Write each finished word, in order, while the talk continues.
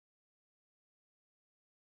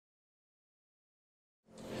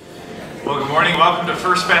morning. Welcome to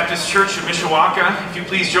First Baptist Church of Mishawaka. If you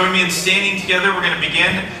please join me in standing together, we're going to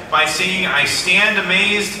begin by singing, I Stand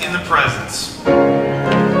Amazed in the Presence.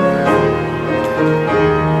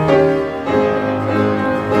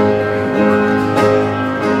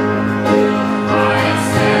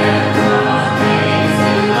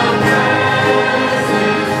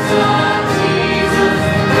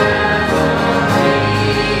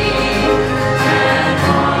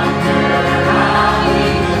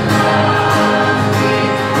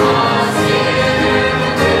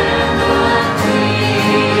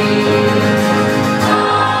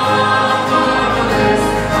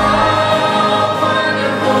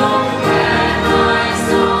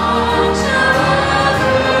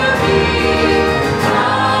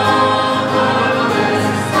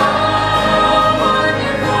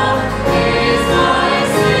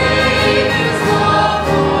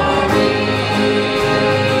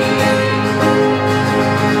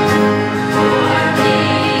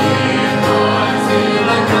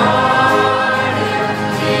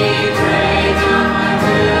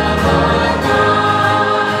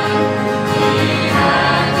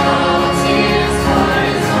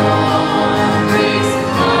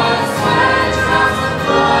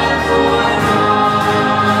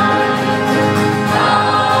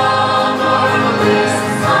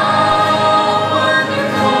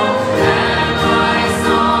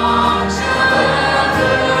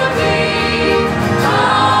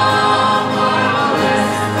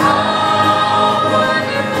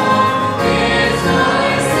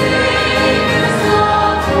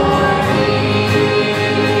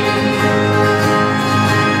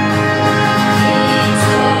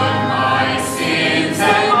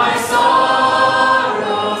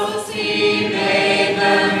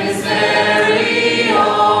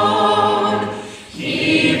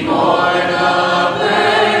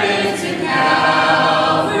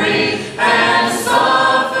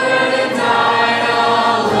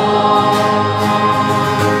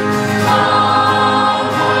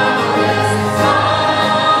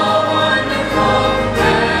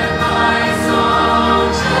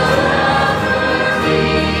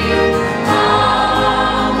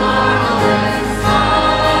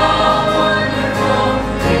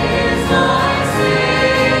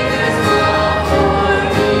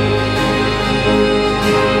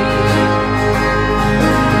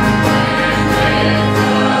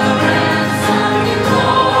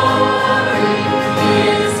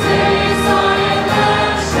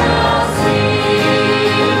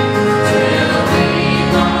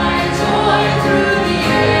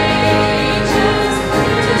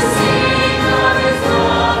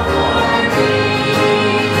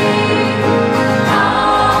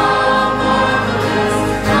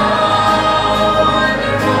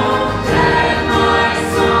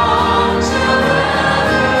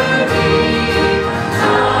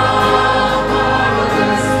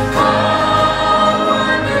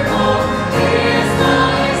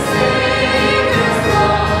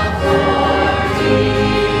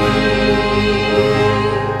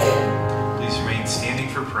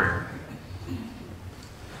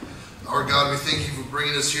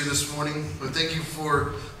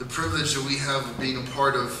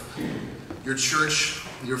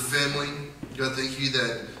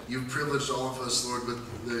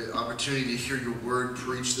 To hear your word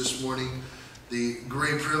preached this morning, the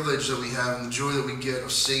great privilege that we have and the joy that we get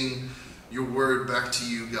of singing your word back to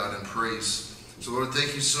you, God, in praise. So, Lord,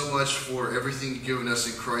 thank you so much for everything you've given us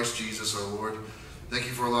in Christ Jesus, our Lord. Thank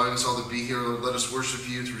you for allowing us all to be here. Lord, let us worship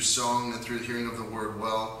you through song and through the hearing of the word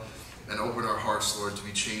well, and open our hearts, Lord, to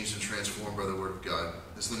be changed and transformed by the word of God.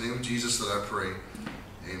 It's in the name of Jesus that I pray.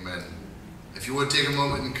 Amen. If you would take a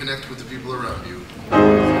moment and connect with the people around you.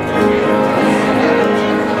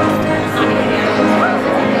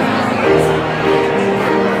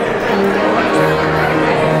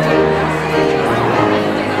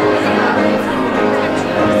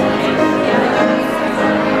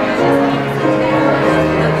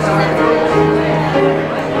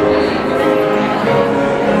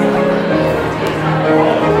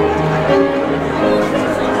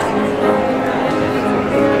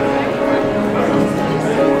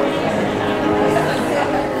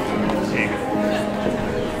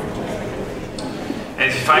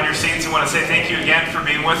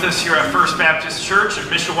 With us here at First Baptist Church of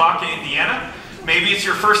Mishawaka, Indiana. Maybe it's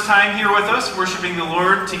your first time here with us, worshiping the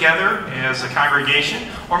Lord together as a congregation,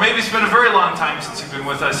 or maybe it's been a very long time since you've been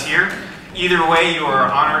with us here. Either way, you are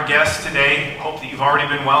honored guests today. Hope that you've already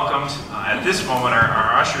been welcomed. At this moment,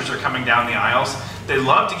 our ushers are coming down the aisles. They'd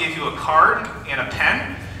love to give you a card and a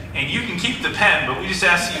pen, and you can keep the pen, but we just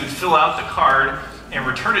ask that you would fill out the card and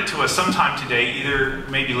return it to us sometime today, either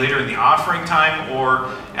maybe later in the offering time or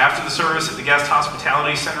after the service at the Guest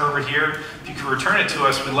Hospitality Center over here. If you could return it to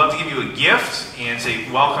us, we'd love to give you a gift and say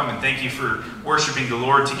welcome and thank you for worshiping the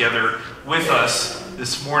Lord together with us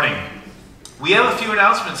this morning. We have a few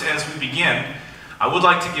announcements as we begin. I would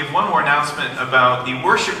like to give one more announcement about the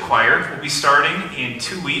worship choir. We'll be starting in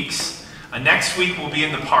 2 weeks. Next week we'll be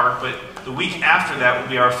in the park, but the week after that will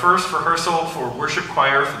be our first rehearsal for worship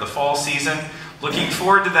choir for the fall season. Looking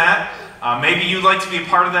forward to that. Maybe you'd like to be a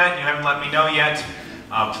part of that and you haven't let me know yet.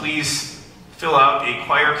 Please fill out a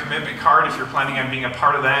choir commitment card if you're planning on being a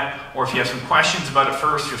part of that, or if you have some questions about it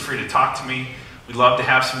first, feel free to talk to me. We'd love to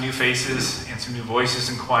have some new faces and some new voices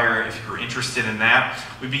in choir if you're interested in that.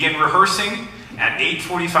 We begin rehearsing at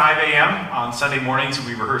 8:45 a.m. on Sunday mornings.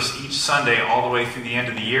 We rehearse each Sunday all the way through the end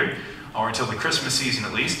of the year, or until the Christmas season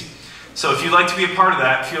at least. So if you'd like to be a part of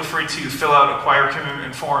that, feel free to fill out a choir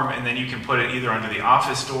commitment form, and then you can put it either under the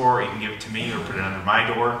office door, or you can give it to me, or put it under my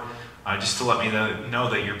door, just to let me know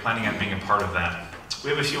that you're planning on being a part of that. We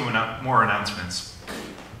have a few more announcements.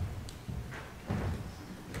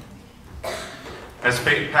 As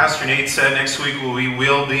Pastor Nate said, next week we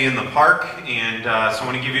will be in the park, and so I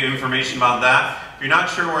want to give you information about that. If you're not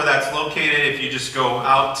sure where that's located, if you just go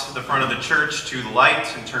out to the front of the church to the light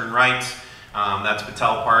and turn right, that's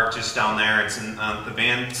Patel Park, just down there. It's in the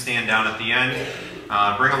bandstand down at the end.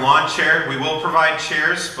 Bring a lawn chair. We will provide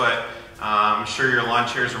chairs, but I'm sure your lawn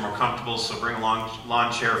chairs are more comfortable, so bring a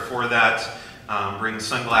lawn chair for that. Bring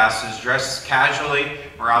sunglasses. Dress casually.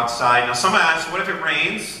 We're outside. Now, someone asked, what if it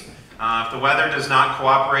rains? If the weather does not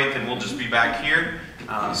cooperate, then we'll just be back here.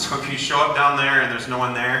 So if you show up down there and there's no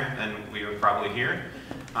one there, then we are probably here.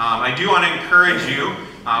 I do want to encourage you.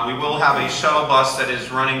 We will have a shuttle bus that is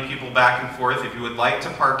running people back and forth. If you would like to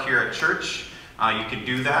park here at church, you can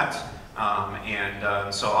do that.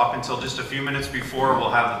 So up until just a few minutes before, we'll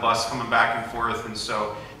have the bus coming back and forth. And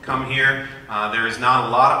so come here. There is not a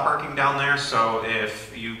lot of parking down there, so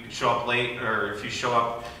if you show up late or if you show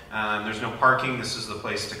up and there's no parking, this is the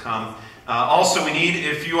place to come. Also, we need,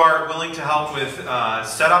 if you are willing to help with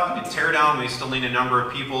setup and tear down, we still need a number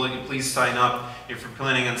of people. Please sign up. If you're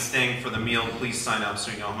planning on staying for the meal, please sign up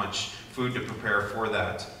so you know how much food to prepare for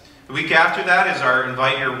that. The week after that is our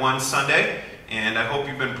Invite Your One Sunday, and I hope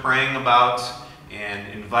you've been praying about and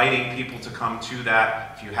inviting people to come to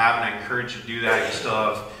that. If you haven't, I encourage you to do that. You still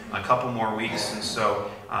have a couple more weeks, and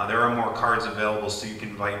so there are more cards available so you can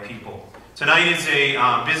invite people. Tonight is a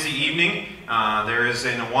busy evening. There is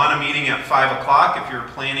an Awana meeting at 5 o'clock. If you're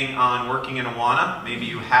planning on working in Awana, maybe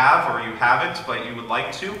you have or you haven't, but you would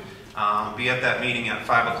like to, be at that meeting at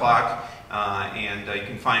 5 o'clock, and you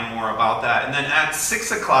can find more about that. And then at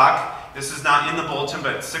 6 o'clock, this is not in the bulletin,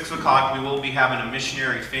 but at 6 o'clock we will be having a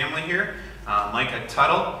missionary family here. Micah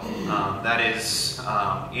Tuttle, that is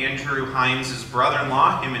Andrew Hines'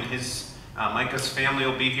 brother-in-law. Him and his Micah's family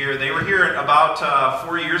will be here. They were here about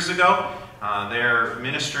 4 years ago. They're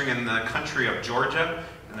ministering in the country of Georgia,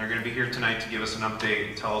 and they're going to be here tonight to give us an update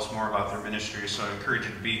and tell us more about their ministry. So I encourage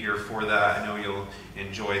you to be here for that. I know you'll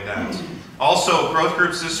enjoy that. Also, growth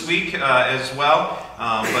groups this week as well.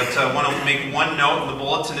 But I want to make one note in the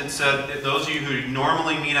bulletin. It said that those of you who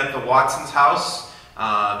normally meet at the Watson's house,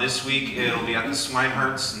 this week it'll be at the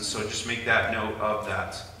Swineharts, and so just make that note of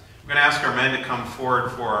that. I'm going to ask our men to come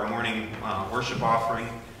forward for our morning worship offering,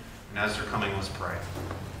 and as they're coming, let's pray.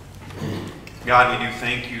 God, we do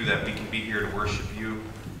thank you that we can be here to worship you.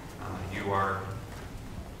 You are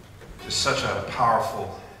just such a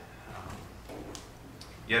powerful,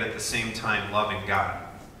 yet at the same time loving God.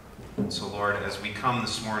 And so, Lord, as we come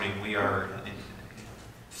this morning, we are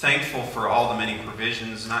thankful for all the many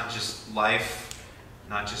provisions, not just life,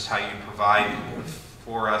 not just how you provide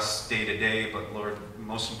for us day to day, but, Lord,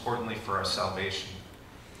 most importantly for our salvation.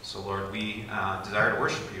 So, Lord, we desire to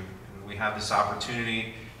worship you, and we have this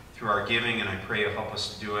opportunity through our giving, and I pray you'll help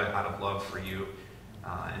us to do it out of love for you,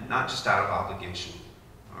 and not just out of obligation.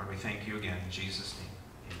 Lord, we thank you again in Jesus' name.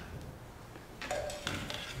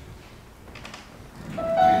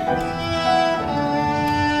 Amen.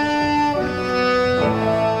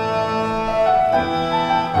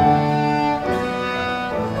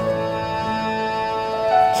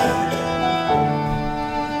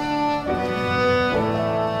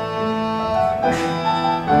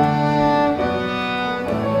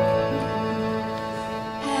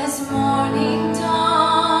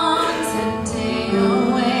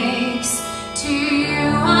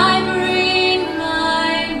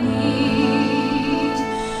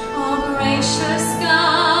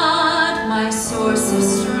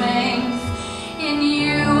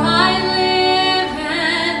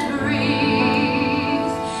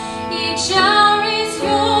 Shower is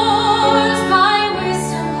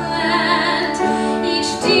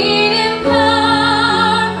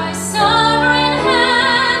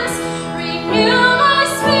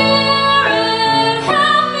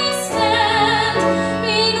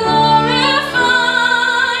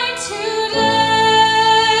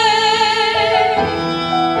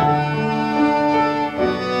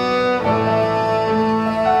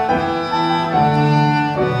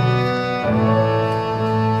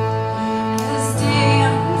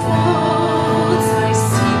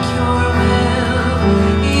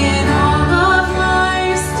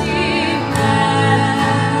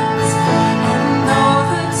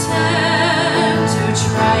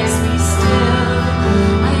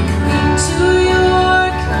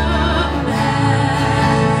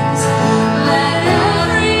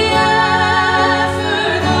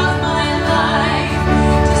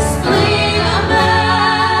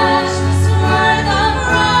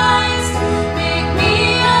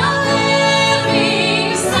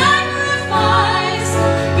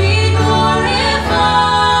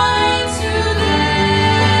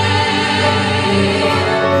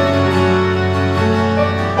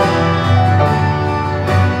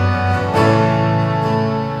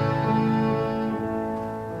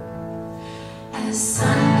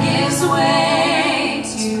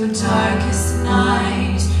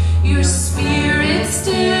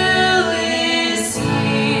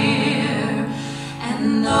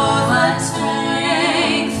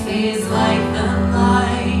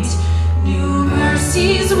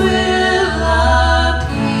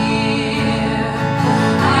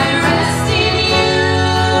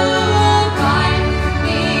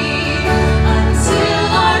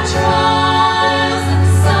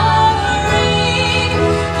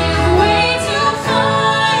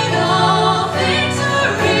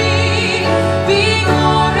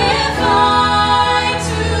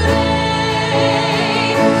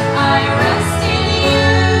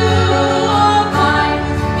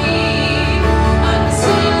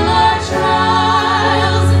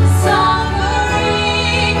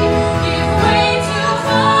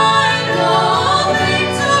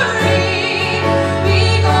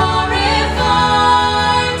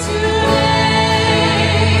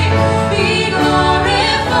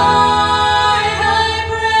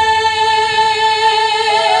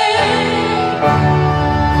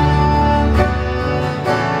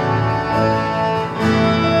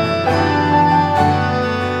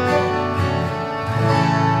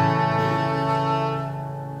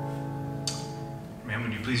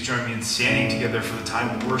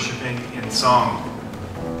time of worshiping in song.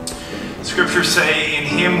 Scriptures say, "In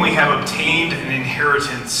him we have obtained an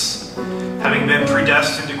inheritance, having been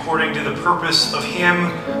predestined according to the purpose of him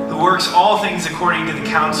who works all things according to the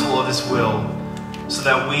counsel of his will, so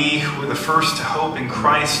that we who were the first to hope in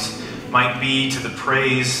Christ might be to the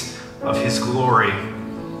praise of his glory."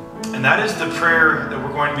 And that is the prayer that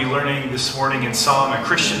we're going to be learning this morning in Psalm. A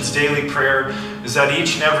Christian's daily prayer is that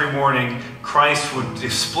each and every morning Christ would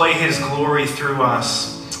display his glory through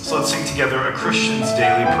us. So let's sing together a Christian's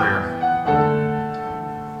daily prayer.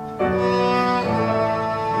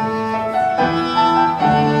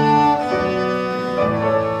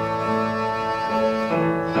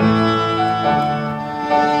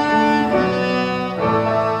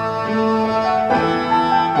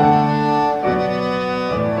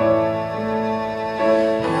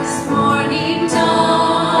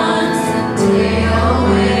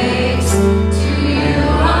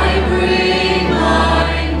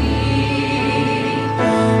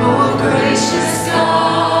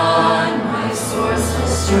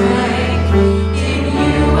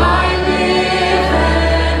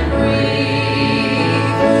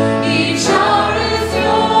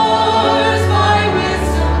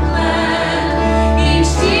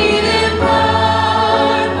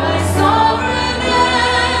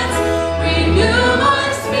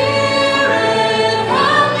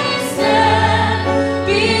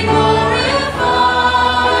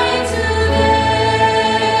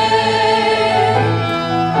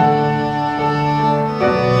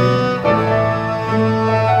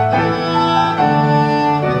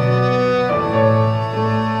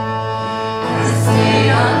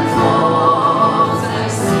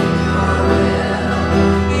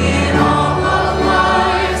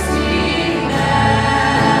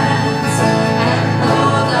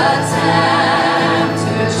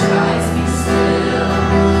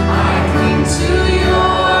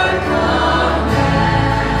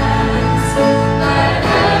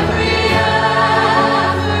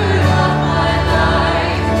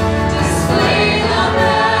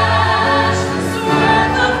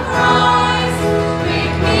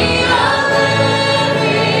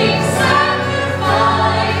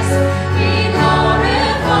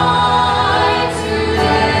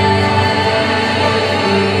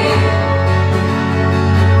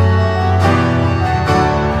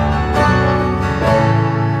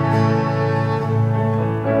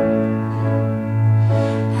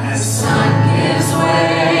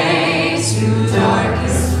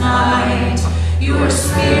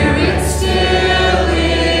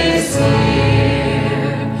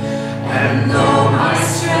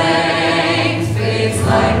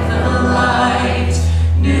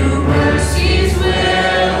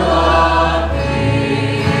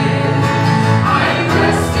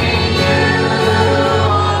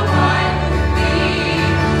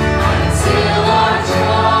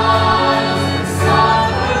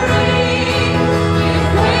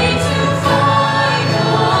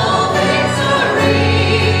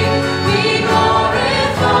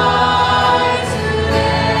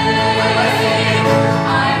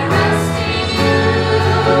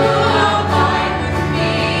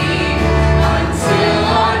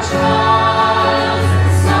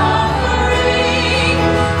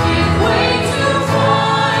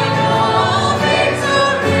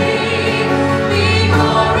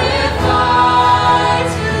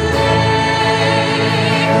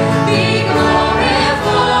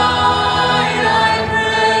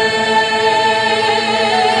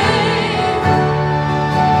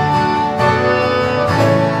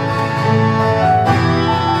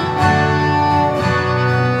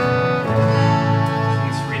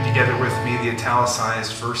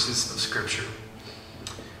 Italicized verses of Scripture.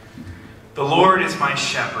 The Lord is my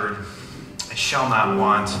shepherd, I shall not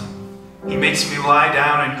want. He makes me lie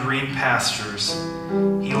down in green pastures.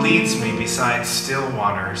 He leads me beside still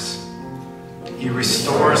waters. He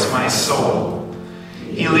restores my soul.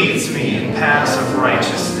 He leads me in paths of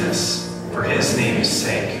righteousness for his name's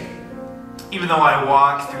sake. Even though I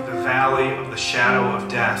walk through the valley of the shadow of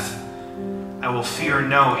death, I will fear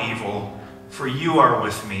no evil, for you are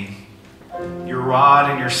with me. Your rod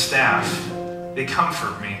and your staff, they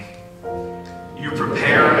comfort me. You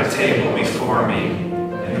prepare a table before me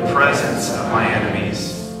in the presence of my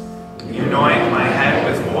enemies. You anoint my head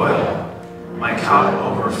with oil. My cup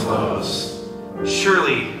overflows.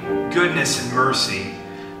 Surely goodness and mercy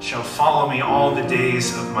shall follow me all the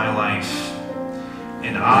days of my life,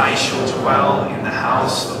 and I shall dwell in the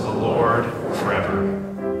house of the Lord forever.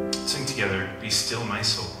 Sing together, Be Still My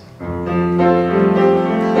Soul.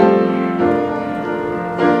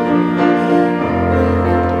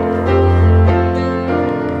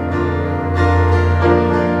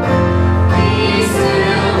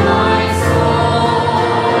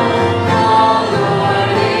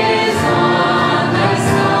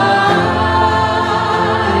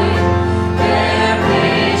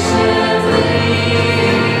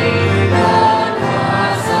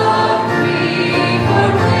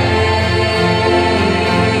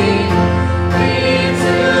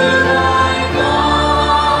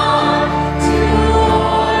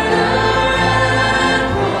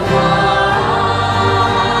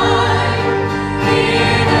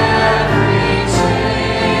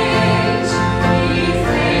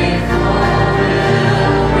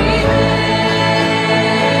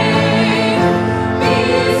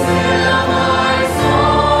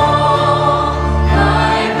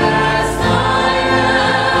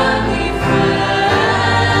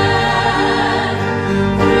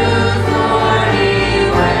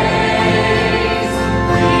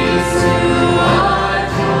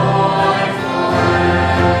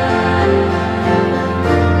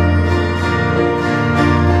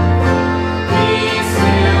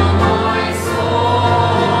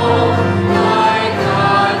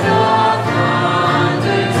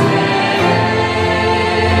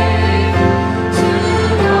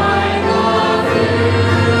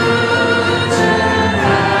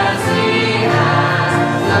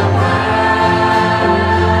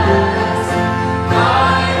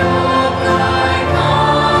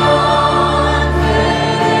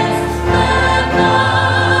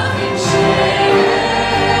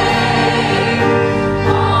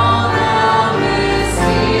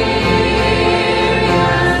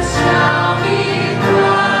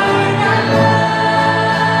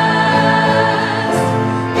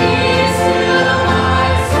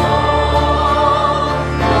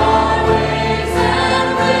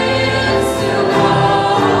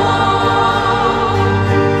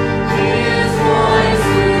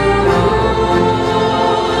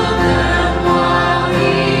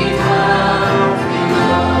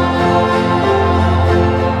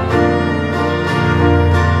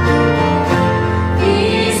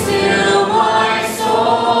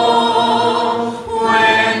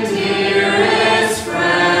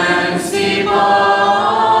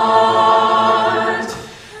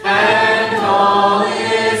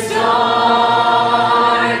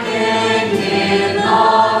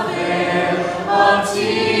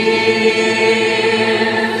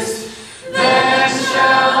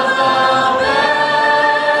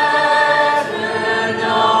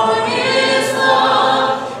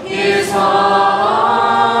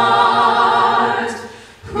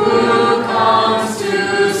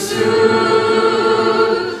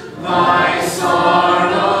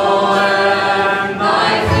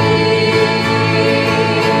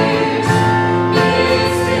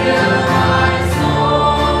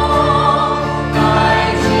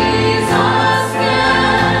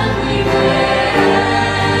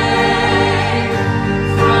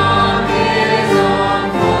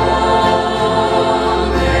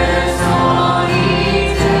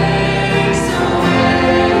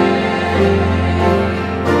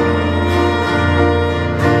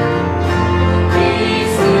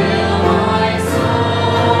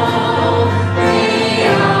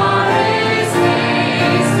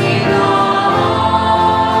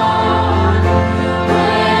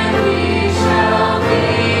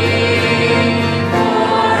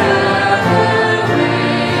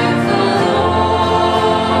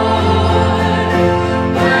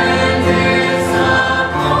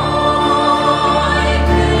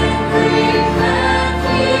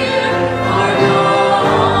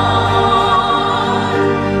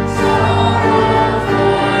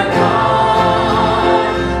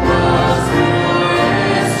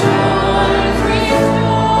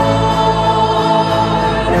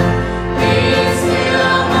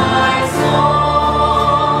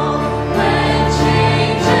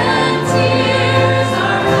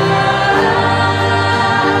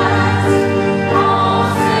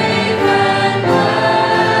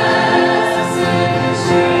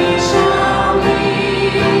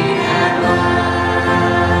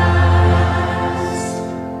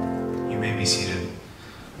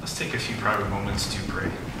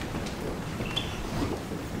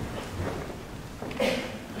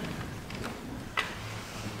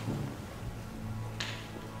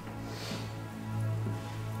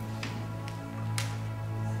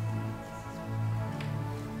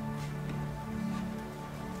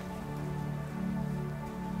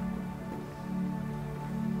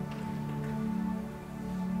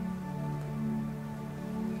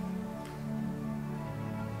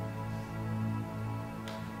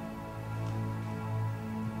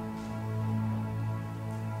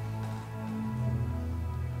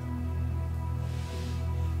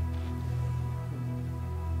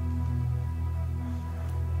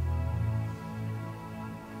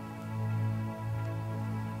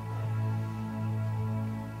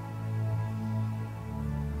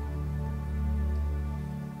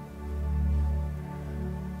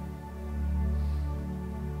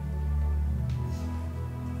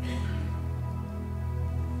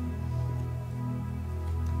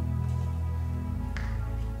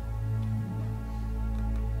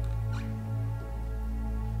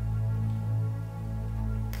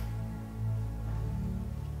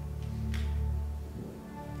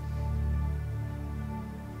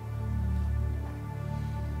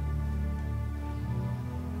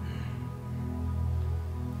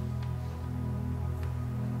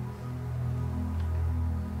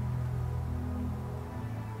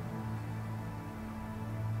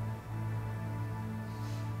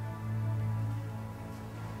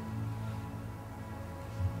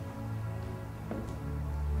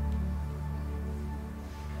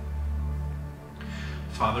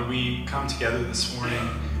 Father, we come together this morning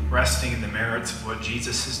resting in the merits of what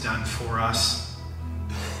Jesus has done for us.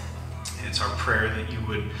 And it's our prayer that you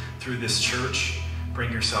would, through this church,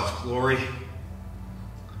 bring yourself glory.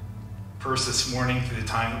 First this morning, through the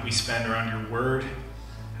time that we spend around your word,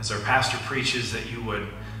 as our pastor preaches, that you would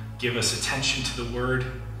give us attention to the word,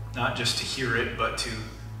 not just to hear it, but to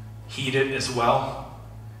heed it as well,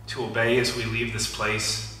 to obey as we leave this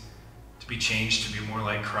place, to be changed, to be more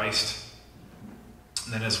like Christ.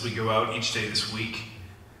 And then as we go out each day this week,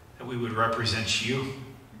 that we would represent you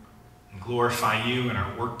and glorify you in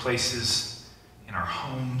our workplaces, in our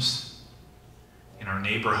homes, in our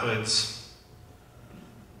neighborhoods.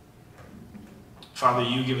 Father,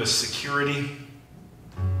 you give us security.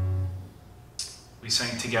 We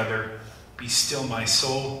sang together, "Be still, my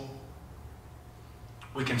soul."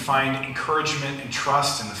 We can find encouragement and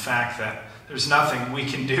trust in the fact that there's nothing we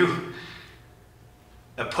can do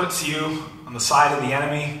that puts you on the side of the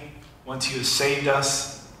enemy. Once you have saved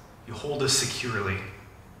us, you hold us securely.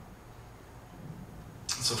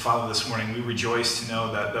 And so, Father, this morning we rejoice to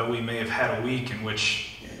know that though we may have had a week in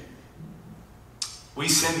which we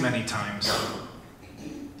sinned many times,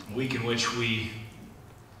 a week in which we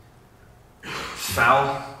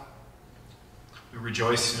fell, we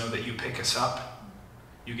rejoice to know that you pick us up.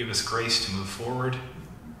 You give us grace to move forward.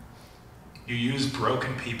 You use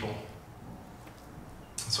broken people.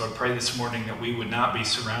 And so I pray this morning that we would not be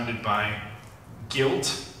surrounded by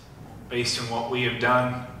guilt based on what we have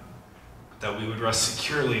done, but that we would rest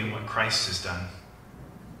securely in what Christ has done.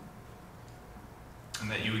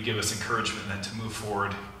 And that you would give us encouragement then to move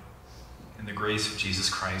forward in the grace of Jesus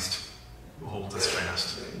Christ, who holds us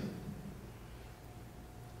fast.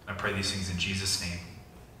 I pray these things in Jesus' name.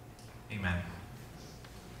 Amen.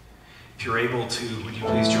 If you're able to, would you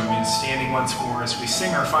please join me in standing once more as we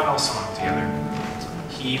sing our final song together?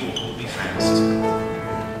 He will hold me fast.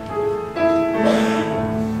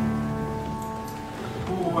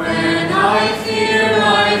 When I fear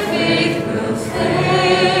my faith will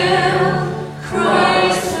fail,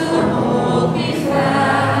 Christ will hold me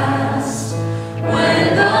fast.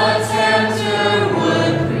 When the tempter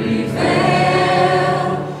would prevail,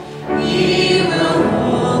 he will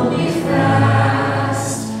hold me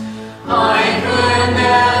fast. I could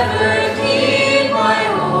never keep my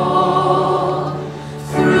hold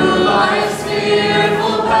through life's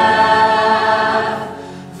fearful path.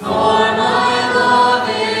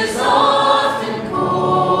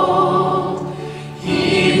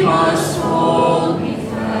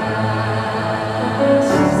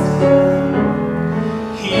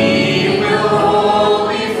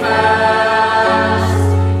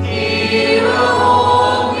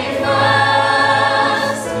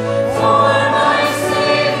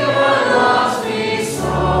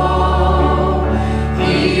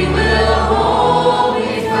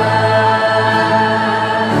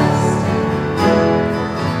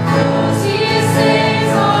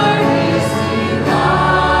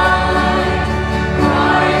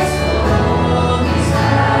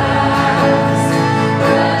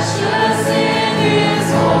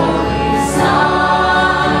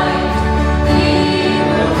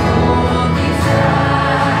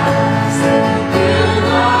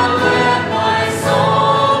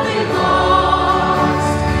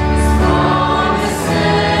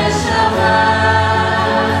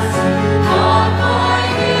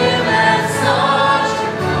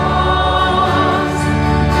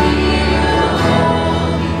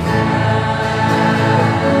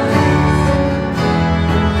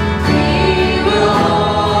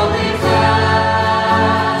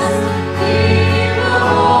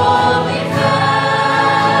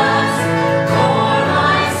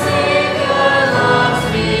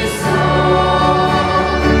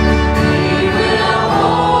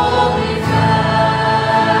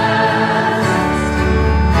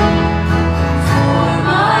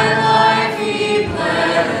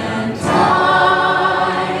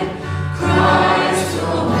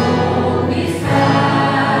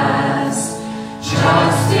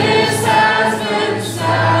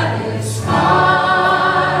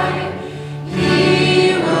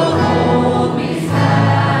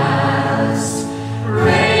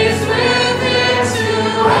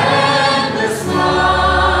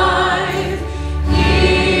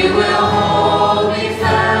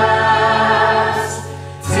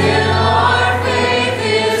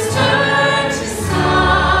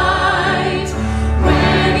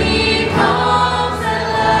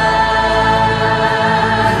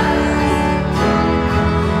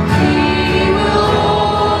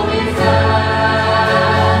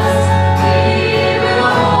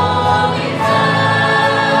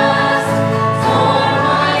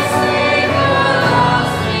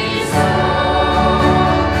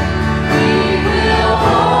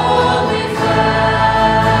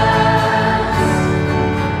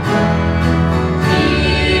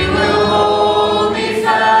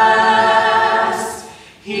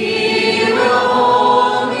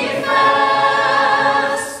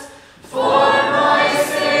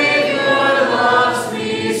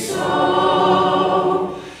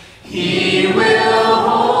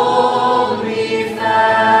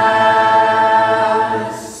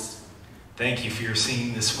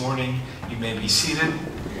 seated.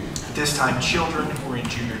 At this time, children who are in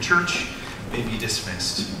junior church may be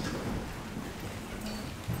dismissed.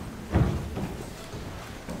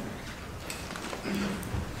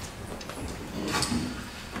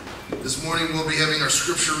 This morning we'll be having our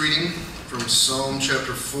scripture reading from Psalm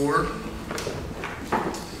chapter 4.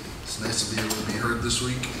 It's nice to be able to be heard this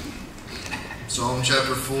week. Psalm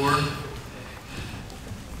chapter 4.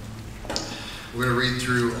 We're going to read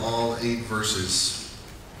through all 8 verses.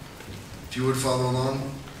 If you would follow along.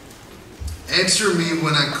 Answer me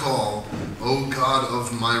when I call, O God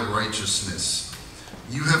of my righteousness.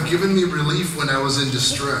 You have given me relief when I was in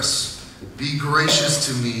distress. Be gracious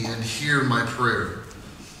to me and hear my prayer.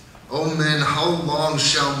 O men, how long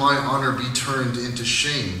shall my honor be turned into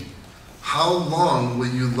shame? How long will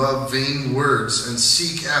you love vain words and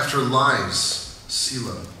seek after lies?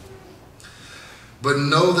 Selah. But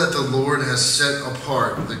know that the Lord has set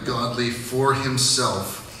apart the godly for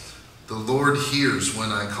himself. The Lord hears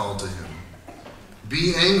when I call to him.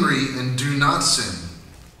 Be angry and do not sin.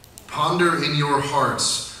 Ponder in your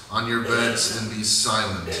hearts on your beds and be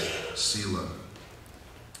silent. Selah.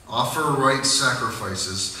 Offer right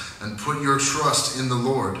sacrifices and put your trust in the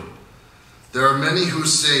Lord. There are many who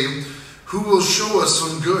say, who will show us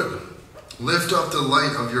some good? Lift up the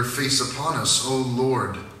light of your face upon us, O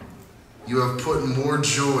Lord. You have put more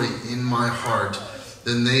joy in my heart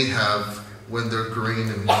than they have when their grain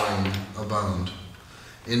and wine abound.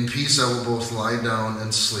 In peace I will both lie down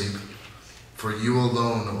and sleep, for you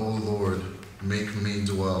alone, O Lord, make me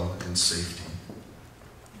dwell in safety.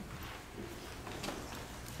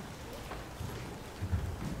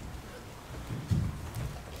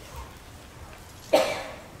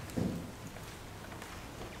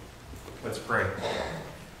 Let's pray.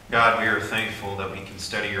 God, we are thankful that we can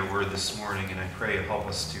study your word this morning, and I pray you help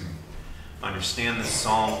us to understand this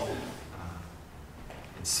psalm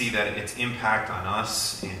and see that its impact on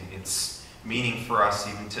us and its meaning for us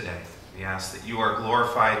even today. We ask that you are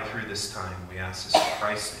glorified through this time. We ask this in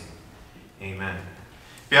Christ's name. Amen.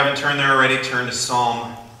 If you haven't turned there already, turn to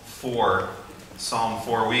Psalm 4. Psalm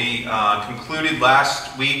 4. We concluded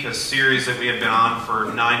last week a series that we had been on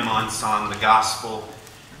for 9 months on the gospel.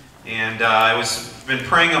 And I was been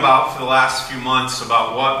praying about for the last few months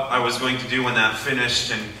about what I was going to do when that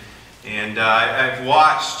finished. And I've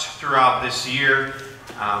watched throughout this year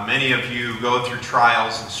many of you go through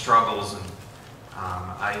trials and struggles. And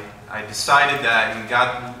I decided that, and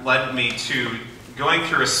God led me to going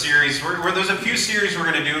through a series where there's a few series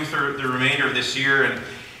we're going to do through the remainder of this year. And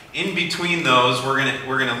in between those, we're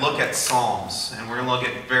going to look at Psalms, and we're going to look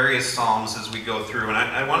at various Psalms as we go through. And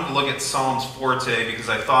I wanted to look at Psalms 4 today because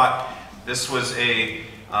I thought this was an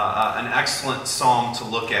excellent Psalm to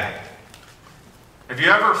look at. Have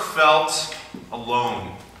you ever felt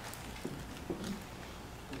alone?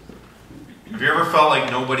 Have you ever felt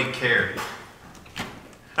like nobody cared?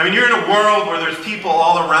 I mean, you're in a world where there's people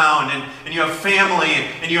all around, and you have family,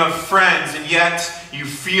 and you have friends, and yet you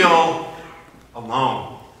feel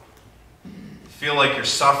alone. Feel like you're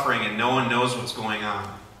suffering and no one knows what's going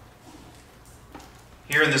on.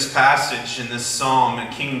 Here in this passage, in this psalm,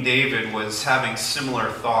 King David was having similar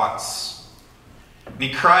thoughts. And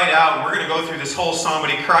he cried out, and we're going to go through this whole psalm, but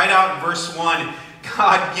he cried out in verse 1,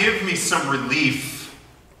 God, give me some relief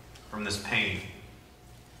from this pain.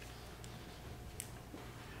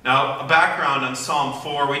 Now, a background on Psalm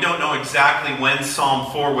 4. We don't know exactly when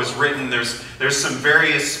Psalm 4 was written. There's some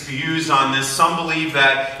various views on this. Some believe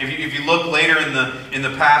that if you look later in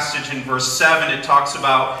the passage in verse 7, it talks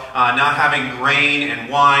about not having grain and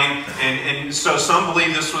wine. And so some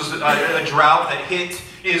believe this was a drought that hit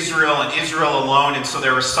Israel and Israel alone, and so they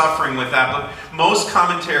were suffering with that. But most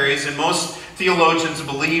commentaries and most theologians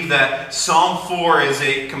believe that Psalm 4 is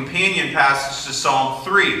a companion passage to Psalm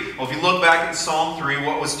 3. Well, if you look back at Psalm 3,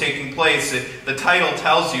 what was taking place, the title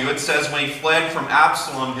tells you, it says when he fled from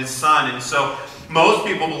Absalom, his son. And so most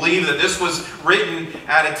people believe that this was written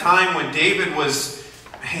at a time when David was,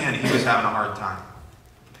 he was having a hard time.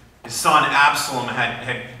 His son Absalom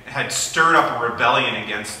had stirred up a rebellion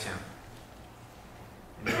against him.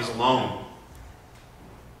 And he was alone.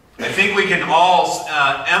 I think we can all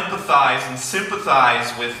empathize and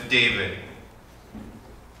sympathize with David.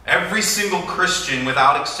 Every single Christian,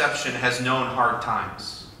 without exception, has known hard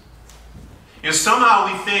times. You know,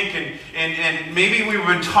 somehow we think, and maybe we've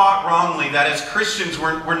been taught wrongly, that as Christians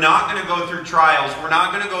we're not going to go through trials, we're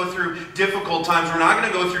not going to go through difficult times, we're not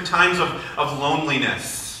going to go through times of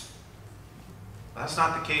loneliness. That's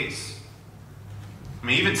not the case. I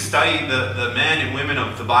mean, even study the men and women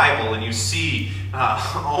of the Bible, and you see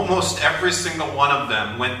almost every single one of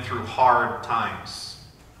them went through hard times.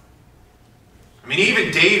 I mean,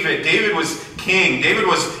 even David was king. David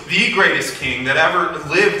was the greatest king that ever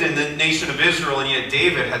lived in the nation of Israel, and yet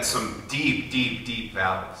David had some deep, deep, deep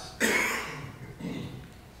valleys.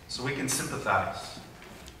 So we can sympathize.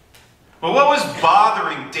 But what was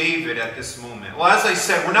bothering David at this moment? Well, as I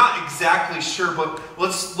said, we're not exactly sure, but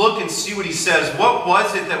let's look and see what he says. What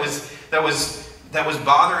was it that was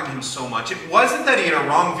bothering him so much? It wasn't that he had a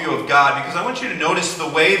wrong view of God, because I want you to notice the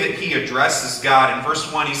way that he addresses God. In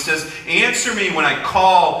verse 1, he says, "Answer me when I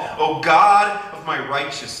call, O God of my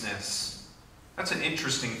righteousness." That's an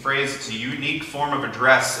interesting phrase. It's a unique form of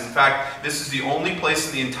address. In fact, this is the only place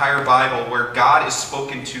in the entire Bible where God is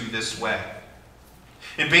spoken to this way.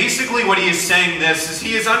 And basically what he is saying this is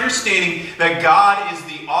he is understanding that God is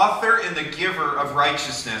the author and the giver of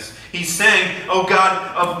righteousness. He's saying, "Oh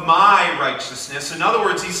God of my righteousness." In other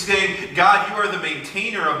words, he's saying, "God, you are the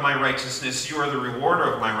maintainer of my righteousness. You are the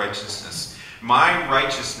rewarder of my righteousness. My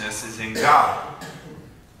righteousness is in God."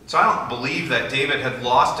 So I don't believe that David had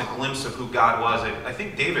lost a glimpse of who God was. I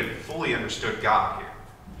think David fully understood God here.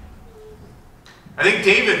 I think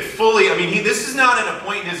David fully, this is not at a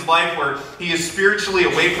point in his life where he is spiritually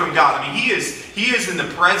away from God. He is in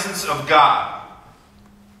the presence of God.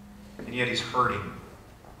 And yet he's hurting.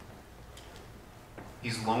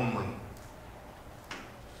 He's lonely.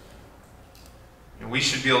 And we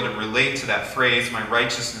should be able to relate to that phrase, "My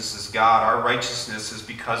righteousness is God." Our righteousness is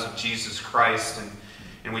because of Jesus Christ.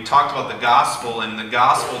 And we talked about the gospel, and the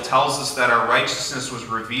gospel tells us that our righteousness was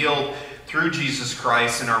revealed through Jesus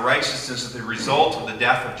Christ, and our righteousness is the result of the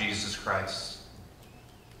death of Jesus Christ.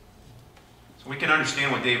 So we can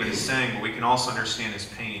understand what David is saying, but we can also understand his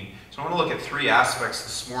pain. So I want to look at three aspects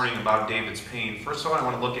this morning about David's pain. First of all, I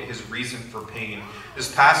want to look at his reason for pain. This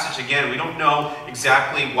passage, again, we don't know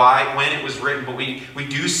exactly when it was written, but we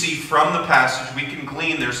do see from the passage, we can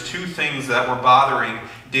glean there's two things that were bothering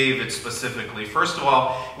David specifically. First of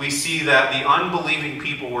all, we see that the unbelieving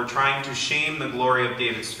people were trying to shame the glory of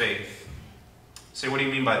David's faith. Say, what do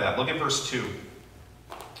you mean by that? Look at verse 2.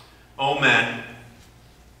 "O men,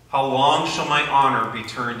 how long shall my honor be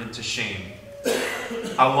turned into shame?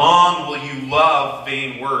 How long will you love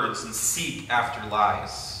vain words and seek after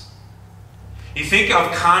lies?" You think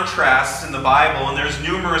of contrasts in the Bible, and there's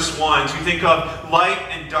numerous ones. You think of light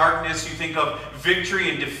and darkness. You think of victory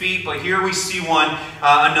and defeat. But here we see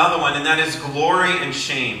another one, and that is glory and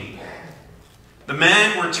shame. The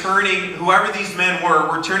men were turning, whoever these men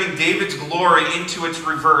were turning David's glory into its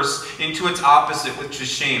reverse, into its opposite, which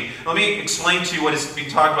is shame. Let me explain to you what is being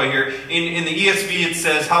talked about here. In the ESV it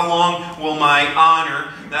says, "How long will my honor,"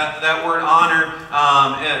 that word honor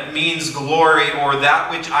means glory, or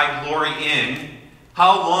that which I glory in.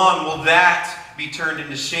 How long will that be turned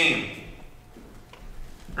into shame?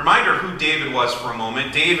 Reminder of who David was for a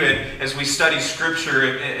moment. David, as we study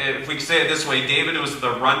Scripture, if we could say it this way, David was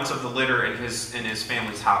the runt of the litter in his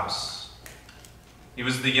family's house. He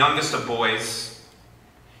was the youngest of boys.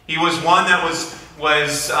 He was one that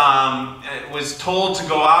was told to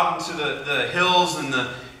go out into the hills and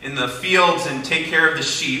in the fields and take care of the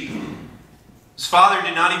sheep. His father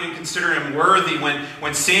did not even consider him worthy.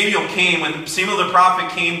 When Samuel the prophet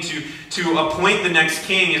came to appoint the next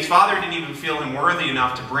king, his father didn't even feel him worthy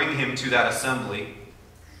enough to bring him to that assembly.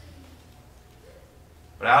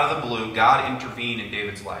 But out of the blue, God intervened in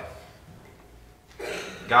David's life.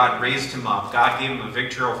 God raised him up. God gave him a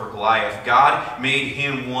victory over Goliath. God made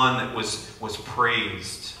him one that was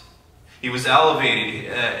praised. He was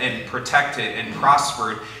elevated and protected and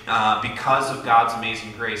prospered because of God's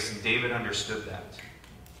amazing grace. And David understood that.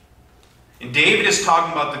 And David is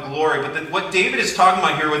talking about the glory. But what David is talking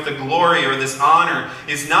about here with the glory or this honor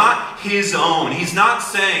is not his own. He's not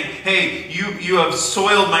saying, "Hey, you have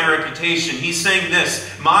soiled my reputation." He's saying this,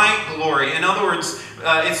 "My glory." In other words,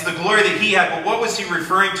 it's the glory that he had. But what was he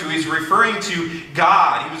referring to? He's referring to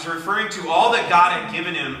God. He was referring to all that God had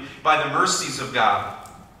given him by the mercies of God.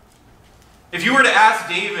 If you were to ask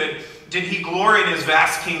David, did he glory in his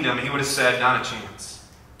vast kingdom, he would have said, not a chance.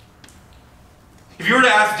 If you were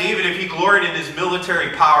to ask David if he gloried in his military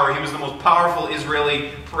power, he was the most powerful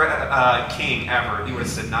Israeli king ever, he would have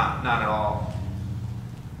said, not at all.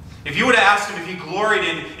 If you would have asked him if he gloried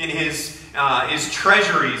in his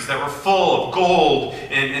treasuries that were full of gold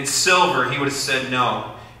and silver, he would have said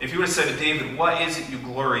no. If you would have said to David, "What is it you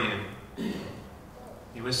glory in?"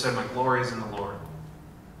 he would have said, "My glory is in the Lord.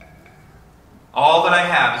 All that I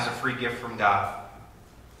have is a free gift from God.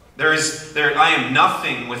 I am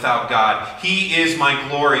nothing without God. He is my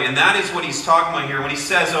glory." And that is what he's talking about here when he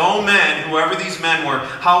says, "Oh men, whoever these men were,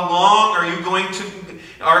 how long are you going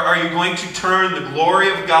to turn the glory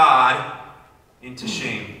of God into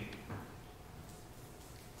shame?"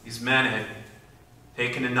 These men had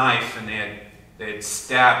taken a knife and they had They had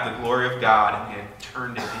stabbed the glory of God and they had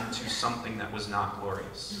turned it into something that was not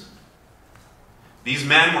glorious. These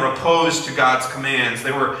men were opposed to God's commands. They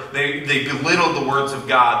belittled the words of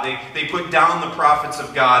God. They put down the prophets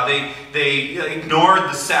of God. They ignored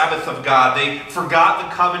the Sabbath of God. They forgot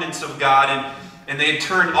the covenants of God. And they had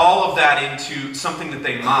turned all of that into something that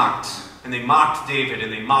they mocked. And they mocked David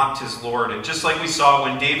and they mocked his Lord. And just like we saw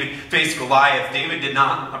when David faced Goliath, David did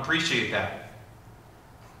not appreciate that.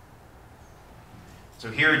 So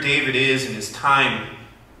here David is in his time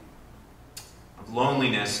of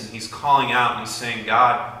loneliness, and he's calling out and he's saying,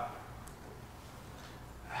 God,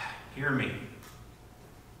 hear me.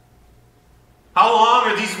 How long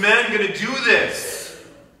are these men going to do this?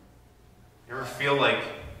 You ever feel like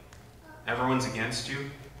everyone's against you?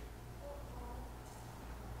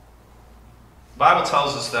 The Bible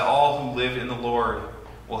tells us that all who live in the Lord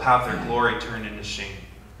will have their glory turned into shame.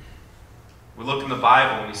 We look in the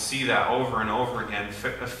Bible and we see that over and over again.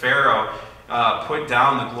 Pharaoh put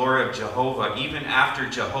down the glory of Jehovah, even after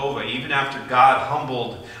God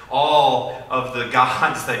humbled all of the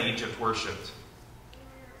gods that Egypt worshipped.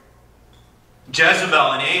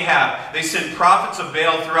 Jezebel and Ahab, they sent prophets of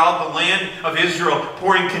Baal throughout the land of Israel,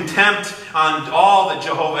 pouring contempt on all that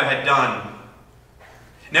Jehovah had done.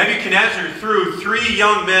 Nebuchadnezzar threw 3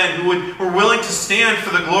 young men who were willing to stand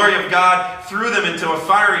for the glory of God, threw them into a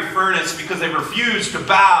fiery furnace because they refused to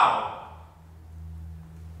bow.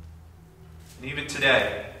 And even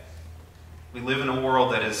today, we live in a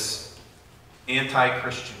world that is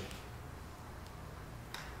anti-Christian.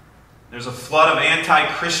 There's a flood of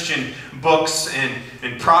anti-Christian books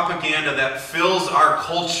and propaganda that fills our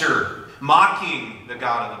culture, mocking the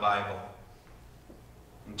God of the Bible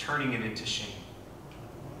and turning it into shame.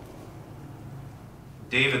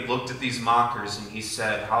 David looked at these mockers and he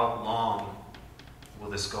said, how long will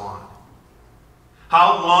this go on?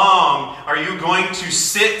 How long are you going to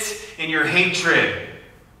sit in your hatred?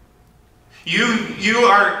 You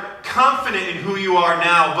are confident in who you are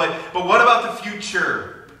now, but what about the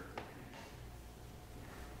future?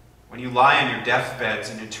 When you lie on your deathbeds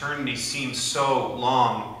and eternity seems so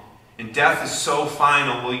long and death is so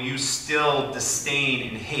final, will you still disdain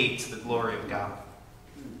and hate the glory of God?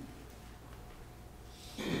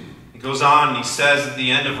 He goes on and he says at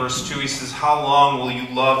the end of verse 2, he says, how long will you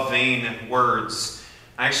love vain words?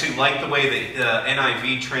 I actually like the way the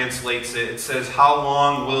NIV translates it. It says, how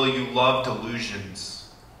long will you love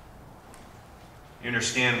delusions? You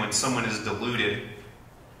understand when someone is deluded.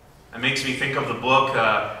 It makes me think of the book,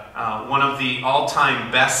 one of the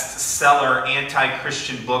all-time bestseller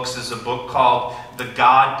anti-Christian books is a book called The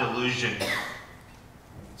God Delusion.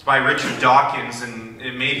 It's by Richard Dawkins, and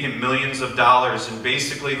it made him millions of dollars. And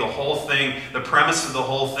basically the whole thing, the premise of the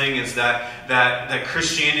whole thing is that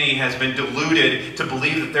Christianity has been deluded to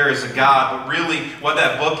believe that there is a God. But really what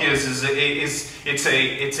that book is it's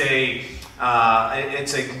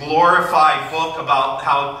a glorified book about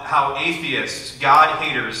how atheists, God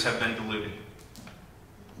haters, have been deluded.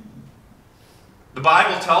 The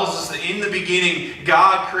Bible tells us that in the beginning,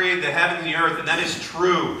 God created the heaven and the earth, and that is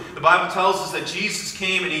true. The Bible tells us that Jesus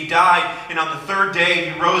came and He died, and on the third day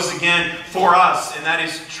He rose again for us, and that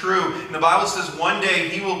is true. And the Bible says one day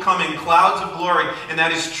He will come in clouds of glory, and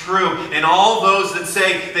that is true. And all those that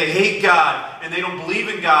say they hate God, and they don't believe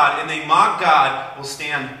in God, and they mock God, will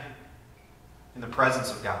stand in the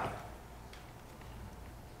presence of God.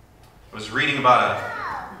 I was reading about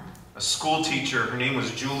a school teacher. Her name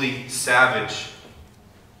was Julie Savage.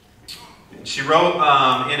 She wrote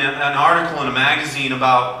in an article in a magazine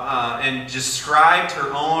about and described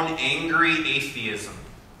her own angry atheism.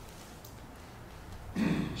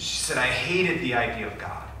 She said, I hated the idea of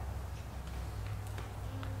God.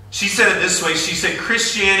 She said it this way. She said,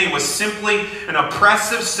 Christianity was simply an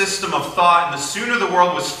oppressive system of thought, and the sooner the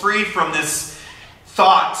world was free from this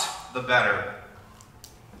thought, the better.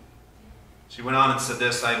 She went on and said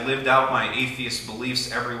this, I lived out my atheist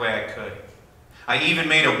beliefs every way I could. I even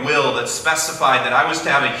made a will that specified that I was to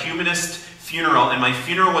have a humanist funeral, and my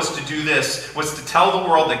funeral was to do this, was to tell the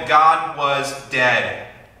world that God was dead.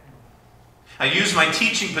 I used my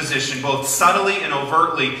teaching position both subtly and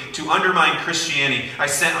overtly to undermine Christianity. I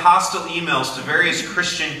sent hostile emails to various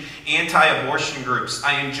Christian anti-abortion groups.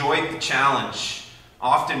 I enjoyed the challenge,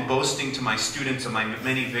 often boasting to my students of my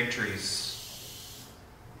many victories.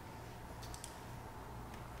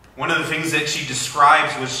 One of the things that she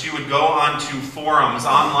describes was she would go onto forums,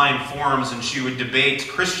 online forums, and she would debate,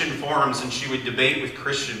 Christian forums, and she would debate with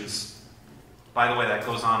Christians. By the way, that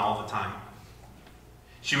goes on all the time.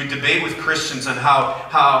 She would debate with Christians on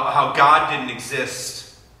how God didn't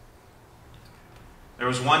exist. There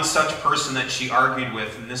was one such person that she argued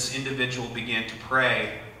with, and this individual began to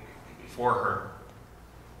pray for her.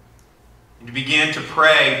 And began to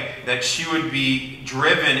pray that she would be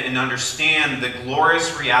driven and understand the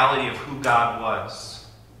glorious reality of who God was.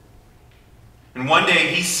 And one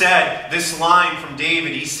day he said this line from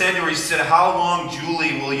David. He said to her, he said, "How long,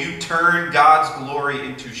 Julie, will you turn God's glory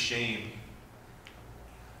into shame?"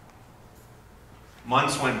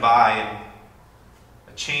 Months went by and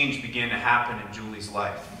a change began to happen in Julie's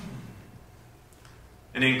life.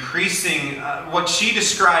 An increasing, what she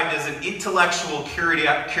described as an intellectual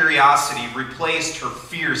curiosity replaced her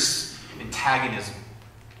fierce antagonism.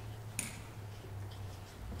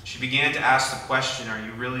 She began to ask the question, "Are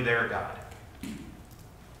you really there, God?"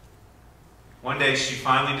 One day she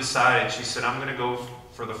finally decided, she said, "I'm going to go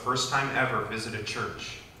for the first time ever visit a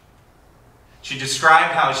church." She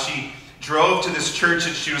described how she drove to this church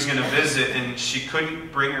that she was going to visit and she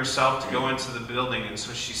couldn't bring herself to go into the building, and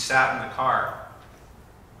so she sat in the car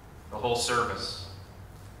the whole service.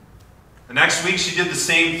 The next week she did the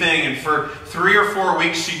same thing, and for 3 or 4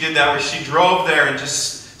 weeks she did that, where she drove there and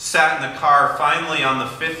just sat in the car. Finally, on the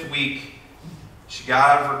 5th week, she got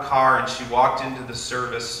out of her car and she walked into the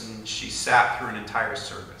service and she sat through an entire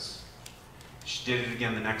service. She did it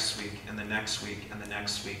again the next week and the next week and the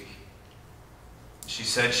next week. She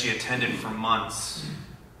said she attended for months.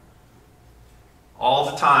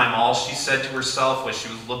 All the time, all she said to herself was she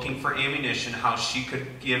was looking for ammunition, how she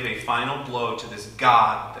could give a final blow to this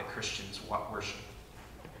God that Christians worship.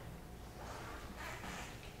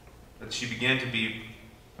 But she began to be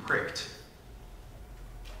pricked.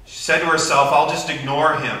 She said to herself, "I'll just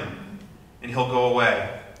ignore him and he'll go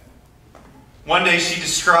away." One day she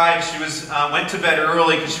described she went to bed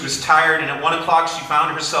early because she was tired, and at 1 o'clock she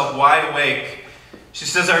found herself wide awake. She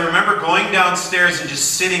says, "I remember going downstairs and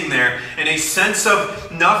just sitting there, and a sense of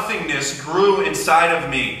nothingness grew inside of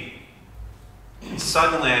me. And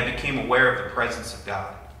suddenly I became aware of the presence of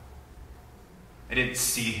God. I didn't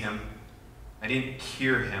see him. I didn't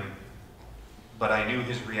hear him. But I knew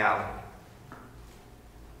his reality.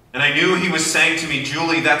 And I knew he was saying to me,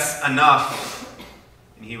 'Julie, that's enough.'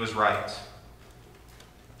 And he was right.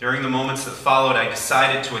 During the moments that followed, I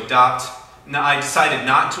decided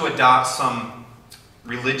not to adopt some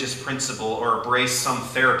religious principle or embrace some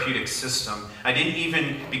therapeutic system. I didn't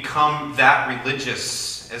even become that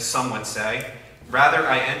religious, as some would say. Rather,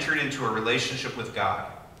 I entered into a relationship with God,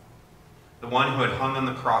 the one who had hung on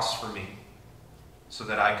the cross for me, so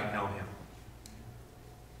that I could know him."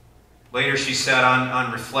 Later she said,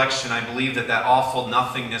 on reflection, "I believe that awful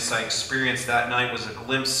nothingness I experienced that night was a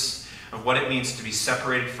glimpse of what it means to be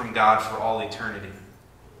separated from God for all eternity."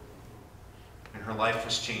 And her life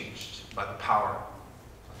was changed by the power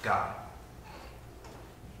of God.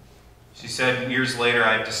 She said years later,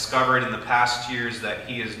 "I've discovered in the past years that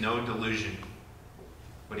he is no delusion,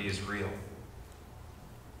 but he is real."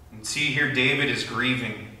 And see here, David is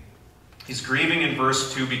grieving. He's grieving in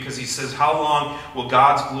verse 2 because he says, "How long will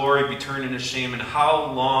God's glory be turned into shame, and how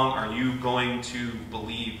long are you going to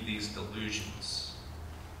believe these delusions?"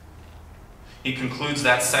 He concludes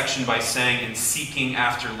that section by saying, "in seeking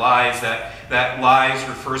after lies," that lies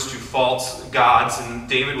refers to false gods. And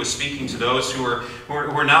David was speaking to those who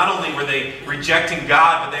were not only were they rejecting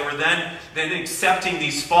God, but they were then accepting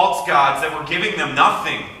these false gods that were giving them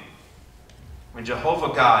nothing, when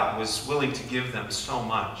Jehovah God was willing to give them so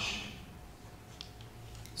much.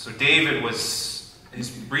 So David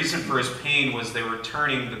his reason for his pain was they were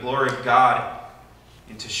turning the glory of God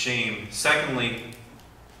into shame. Secondly,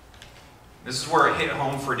 this is where it hit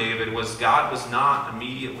home for David, was God was not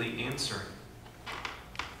immediately answering.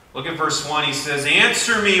 Look at verse 1. He says,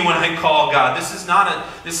 "Answer me when I call, God." This is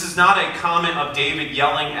not a comment of David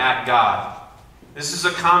yelling at God. This is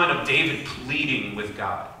a comment of David pleading with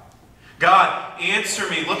God. "God, answer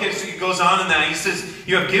me." Look at it goes on in that. He says,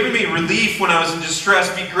 "You have given me relief when I was in distress.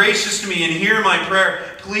 Be gracious to me and hear my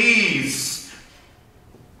prayer, please."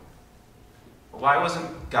 But why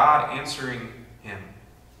wasn't God answering him?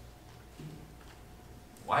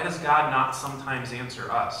 Why does God not sometimes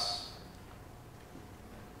answer us?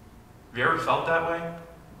 Have you ever felt that way?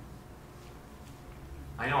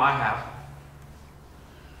 I know I have.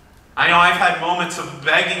 I know I've had moments of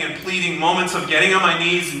begging and pleading, moments of getting on my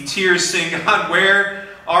knees in tears saying, "God, where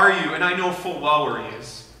are you?" And I know full well where he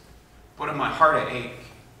is. But in my heart I ache.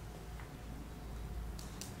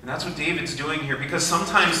 And that's what David's doing here, because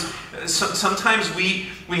sometimes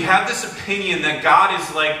we have this opinion that God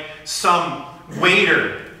is like some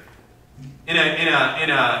waiter in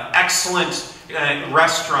a excellent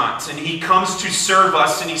restaurant, and he comes to serve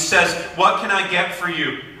us and he says, "What can I get for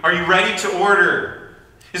you? Are you ready to order?"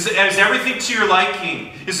 Is everything to your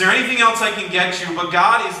liking? Is there anything else I can get you? But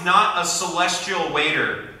God is not a celestial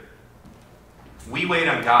waiter. We wait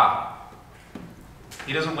on God.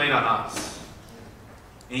 He doesn't wait on us.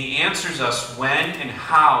 And He answers us when and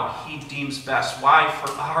how He deems best. Why?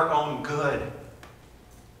 For our own good.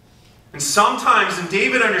 And sometimes, and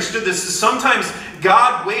David understood this, is sometimes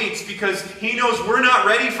God waits because He knows we're not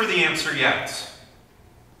ready for the answer yet.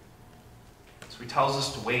 So He tells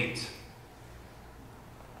us to wait.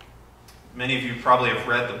 Many of you probably have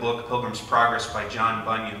read the book Pilgrim's Progress by John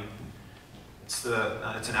Bunyan. It's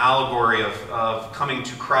an allegory of coming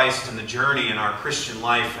to Christ and the journey in our Christian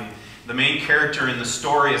life. And the main character in the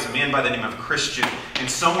story is a man by the name of Christian. And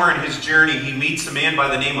somewhere in his journey, he meets a man by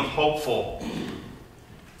the name of Hopeful.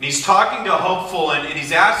 And he's talking to Hopeful, and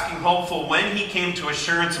he's asking Hopeful when he came to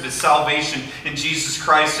assurance of his salvation in Jesus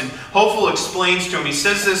Christ. And Hopeful explains to him, he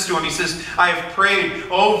says this to him, he says, I have prayed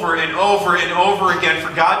over and over and over again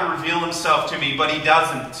for God to reveal Himself to me, but He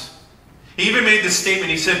doesn't. He even made this statement,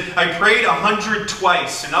 he said, I prayed 100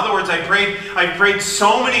 twice. In other words, I prayed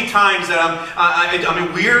so many times that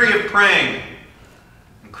I'm weary of praying.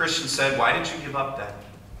 And Christian said, why did you give up then?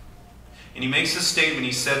 And he makes a statement,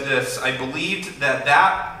 he said this, I believed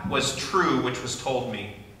that was true which was told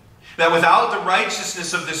me. That without the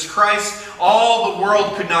righteousness of this Christ, all the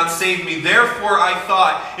world could not save me. Therefore I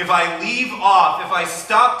thought, if I leave off, if I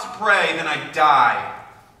stop to pray, then I die.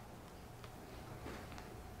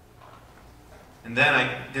 And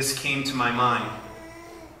then this came to my mind.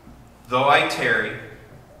 Though I tarry,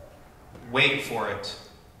 wait for it,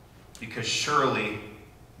 because surely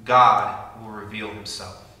God will reveal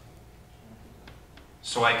Himself.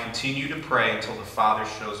 So I continue to pray until the Father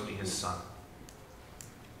shows me His Son.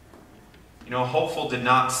 You know, Hopeful did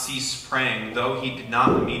not cease praying, though he did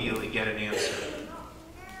not immediately get an answer.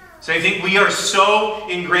 So I think we are so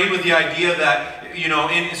ingrained with the idea that, you know,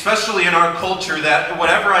 especially in our culture, that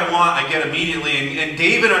whatever I want, I get immediately. And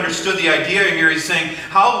David understood the idea here. He's saying,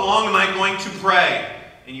 how long am I going to pray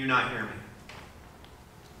and you not hear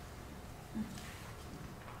me?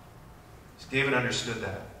 So David understood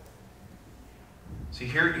that. See,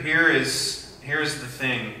 here's the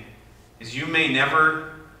thing, is you may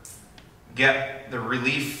never get the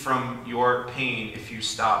relief from your pain if you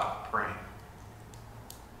stop praying.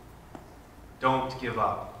 Don't give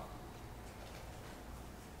up.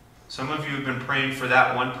 Some of you have been praying for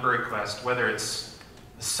that one prayer request, whether it's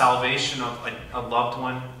the salvation of a loved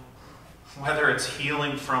one, whether it's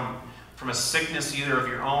healing from a sickness either of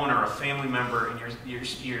your own or a family member, and you're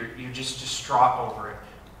just distraught over it.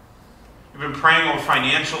 You've been praying over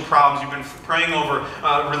financial problems. You've been praying over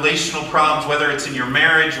relational problems, whether it's in your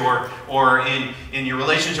marriage or in your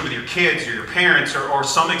relationship with your kids or your parents or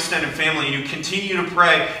some extended family. And you continue to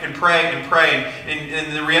pray and pray and pray.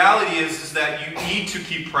 And the reality is that you need to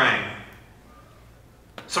keep praying.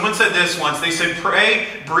 Someone said this once. They said, pray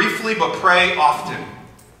briefly, but pray often.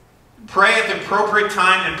 Pray at the appropriate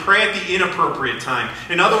time and pray at the inappropriate time.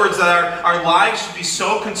 In other words, that our lives should be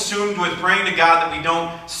so consumed with praying to God that we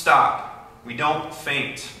don't stop. We don't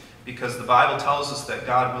faint, because the Bible tells us that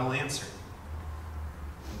God will answer.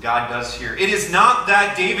 God does hear. It is not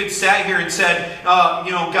that David sat here and said,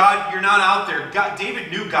 God, you're not out there. David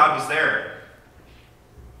knew God was there.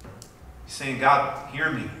 He's saying, God, hear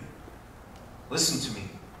me. Listen to me.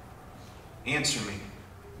 Answer me.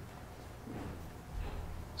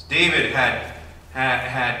 So David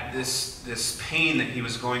had this pain that he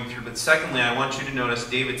was going through. But secondly, I want you to notice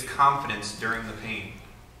David's confidence during the pain.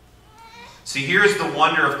 See, here's the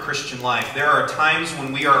wonder of Christian life. There are times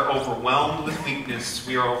when we are overwhelmed with weakness,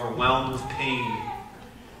 we are overwhelmed with pain,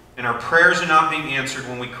 and our prayers are not being answered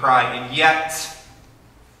when we cry. And yet,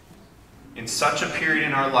 in such a period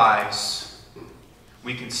in our lives,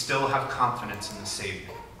 we can still have confidence in the Savior.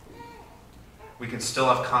 We can still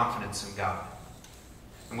have confidence in God.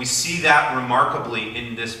 And we see that remarkably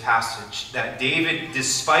in this passage, that David,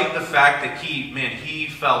 despite the fact that he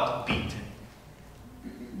felt beaten,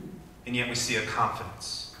 and yet we see a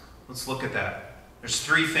confidence. Let's look at that. There's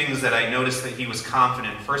three things that I noticed that he was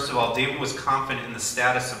confident. First of all, David was confident in the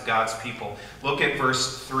status of God's people. Look at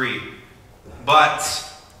verse 3.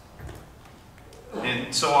 But,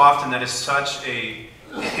 and so often that is such a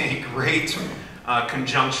great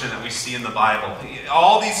conjunction that we see in the Bible.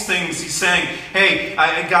 All these things, he's saying, hey,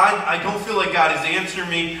 God, I don't feel like God is answering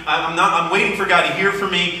me. I'm waiting for God to hear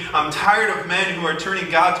from me. I'm tired of men who are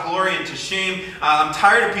turning God's glory into shame. I'm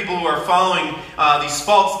tired of people who are following these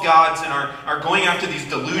false gods and are going after these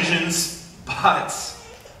delusions. But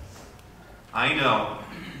I know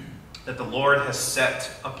that the Lord has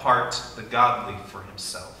set apart the godly for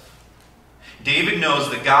Himself. David knows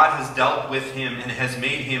that God has dealt with him and has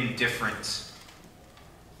made him different.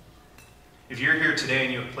 If you're here today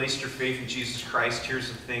and you have placed your faith in Jesus Christ, here's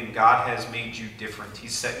the thing. God has made you different.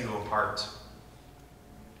 He's set you apart.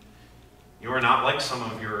 You are not like some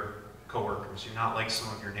of your coworkers. You're not like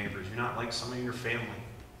some of your neighbors. You're not like some of your family.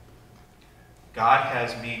 God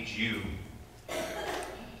has made you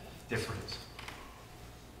different.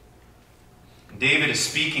 David is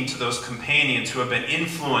speaking to those companions who have been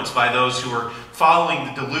influenced by those who are following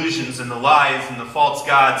the delusions and the lies and the false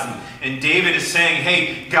gods. And David is saying,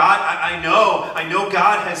 hey, God, I know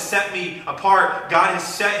God has set me apart. God has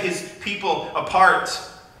set his people apart.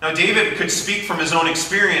 Now, David could speak from his own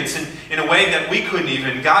experience in a way that we couldn't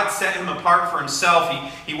even. God set him apart for himself.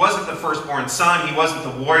 He wasn't the firstborn son. He wasn't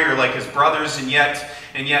the warrior like his brothers, and yet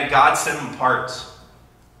God set him apart.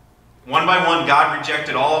 One by one, God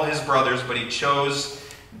rejected all of his brothers, but he chose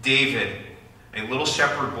David, a little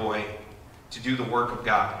shepherd boy, to do the work of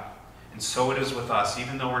God. And so it is with us.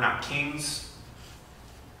 Even though we're not kings,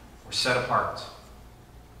 we're set apart.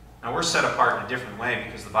 Now, we're set apart in a different way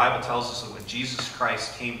because the Bible tells us that when Jesus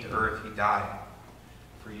Christ came to earth, he died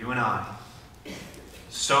for you and I,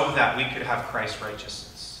 so that we could have Christ's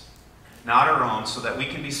righteousness. Not our own, so that we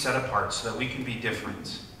can be set apart, so that we can be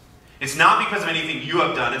different. It's not because of anything you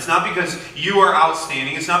have done. It's not because you are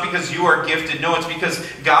outstanding. It's not because you are gifted. No, it's because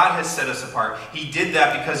God has set us apart. He did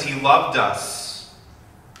that because he loved us.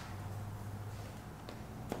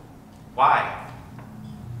 Why?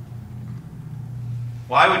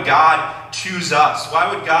 Why would God choose us?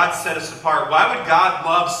 Why would God set us apart? Why would God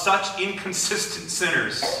love such inconsistent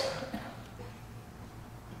sinners?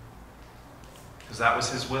 Because that was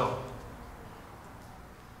his will.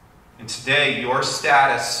 And today, your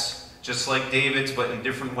status, just like David's, but in a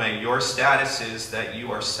different way, your status is that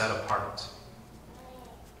you are set apart.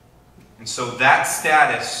 And so that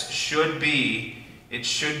status should be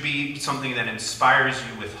something that inspires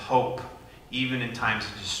you with hope, even in times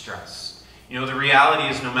of distress. You know, the reality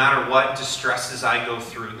is no matter what distresses I go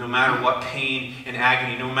through, no matter what pain and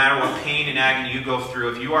agony, no matter what pain and agony you go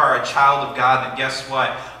through, if you are a child of God, then guess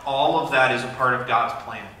what? All of that is a part of God's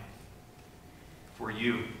plan for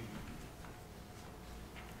you.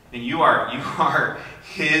 And you are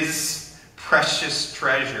his precious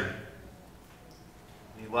treasure.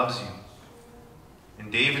 He loves you.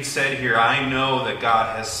 And David said here, I know that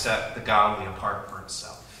God has set the godly apart for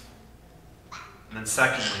himself. And then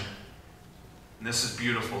secondly, and this is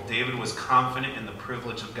beautiful, David was confident in the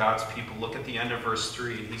privilege of God's people. Look at the end of verse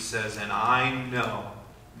 3. He says, and I know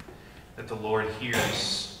that the Lord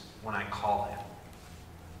hears when I call him.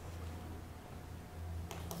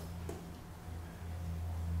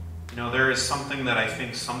 You know, there is something that I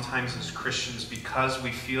think sometimes as Christians, because we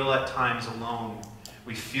feel at times alone,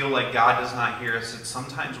 we feel like God does not hear us, and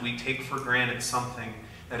sometimes we take for granted something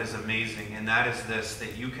that is amazing, and that is this,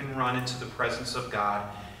 that you can run into the presence of God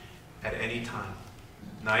at any time,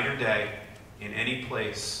 night or day, in any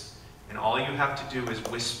place, and all you have to do is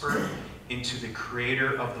whisper into the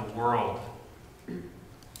Creator of the world, and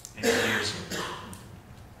he hears you.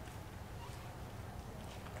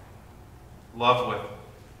 Love what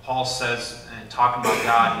Paul says, and talking about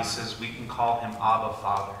God, he says we can call him Abba,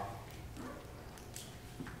 Father.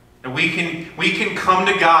 And we can come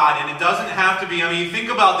to God, and it doesn't have to be,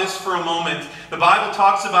 think about this for a moment. The Bible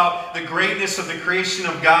talks about the greatness of the creation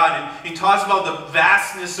of God, and he talks about the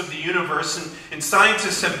vastness of the universe, and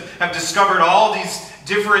scientists have discovered all these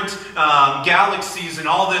different galaxies and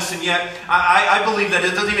all this, and yet I believe that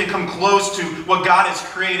it doesn't even come close to what God has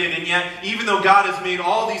created, and yet even though God has made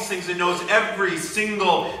all these things and knows every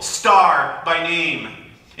single star by name,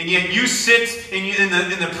 and yet you sit in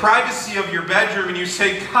the privacy of your bedroom and you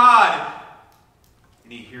say, God,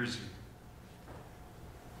 and he hears you.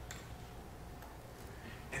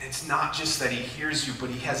 And it's not just that he hears you, but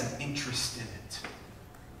he has an interest in it.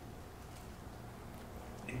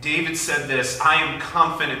 And David said this, I am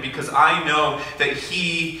confident because I know that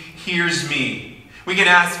he hears me. We can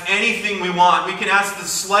ask anything we want. We can ask the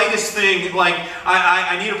slightest thing, like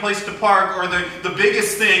I need a place to park, or the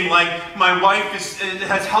biggest thing, like my wife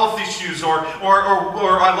has health issues, or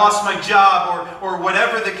I lost my job, or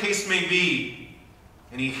whatever the case may be.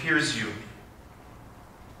 And he hears you.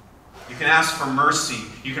 You can ask for mercy.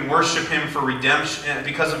 You can worship him for redemption,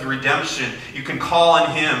 because of redemption. You can call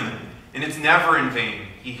on him, and it's never in vain.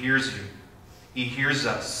 He hears you. He hears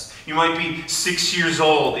us. You might be 6 years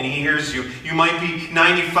old and he hears you. You might be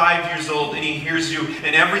 95 years old and he hears you.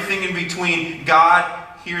 And everything in between, God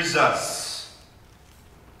hears us.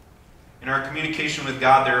 In our communication with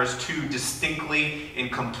God, there is two distinctly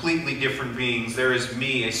and completely different beings. There is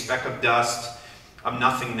me, a speck of dust, of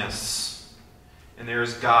nothingness. and there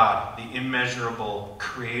is God, the immeasurable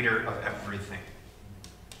creator of everything.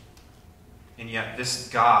 And yet this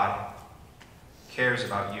God cares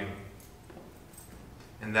about you.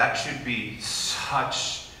 And that should be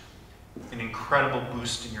such an incredible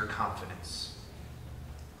boost in your confidence.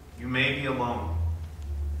 You may be alone.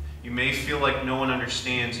 You may feel like no one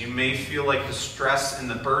understands. You may feel like the stress and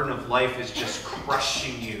the burden of life is just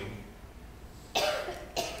crushing you.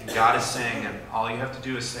 And God is saying that all you have to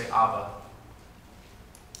do is say Abba,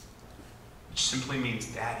 which simply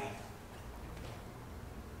means Daddy.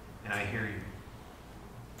 And I hear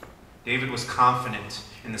you. David was confident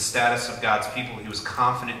in the status of God's people. He was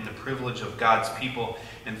confident in the privilege of God's people.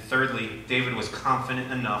 And thirdly, David was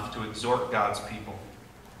confident enough to exhort God's people.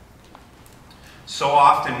 So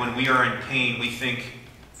often when we are in pain, we think,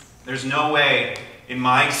 there's no way in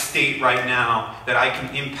my state right now that I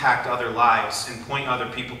can impact other lives and point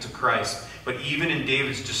other people to Christ. But even in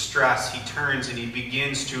David's distress, he turns and he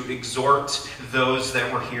begins to exhort those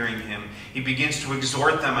that were hearing him. He begins to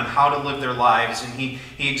exhort them on how to live their lives, and he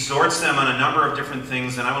exhorts them on a number of different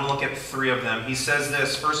things, and I want to look at 3 of them. He says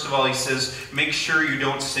this. First of all, he says, make sure you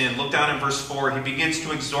don't sin. Look down in verse 4. He begins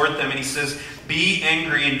to exhort them, and he says, be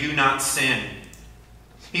angry and do not sin.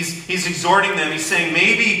 He's exhorting them. He's saying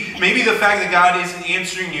maybe the fact that God isn't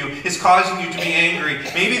answering you is causing you to be angry.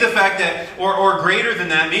 Maybe the fact that, or greater than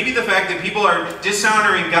that, maybe the fact that people are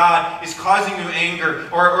dishonoring God is causing you anger,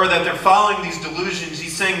 or that they're following these delusions.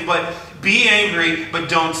 He's saying, but be angry, but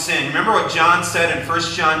don't sin. Remember what John said in 1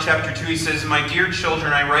 John chapter 2? He says, my dear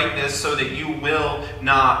children, I write this so that you will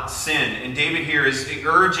not sin. And David here is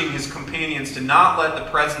urging his companions to not let the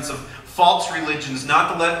presence of false religions,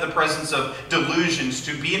 not to let the presence of delusions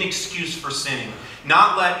to be an excuse for sinning.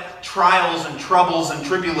 Not let trials and troubles and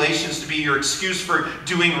tribulations to be your excuse for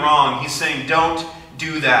doing wrong. He's saying, don't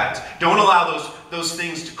do that. Don't allow those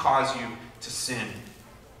things to cause you to sin.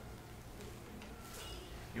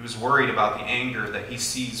 He was worried about the anger that he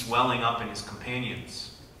sees welling up in his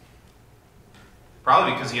companions.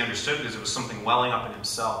 Probably because he understood because it was something welling up in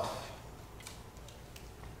himself.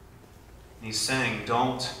 And he's saying,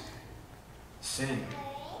 don't sin.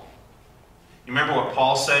 You remember what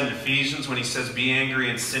Paul said in Ephesians when he says, be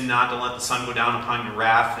angry and sin not, don't let the sun go down upon your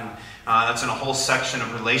wrath. And that's in a whole section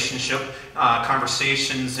of relationship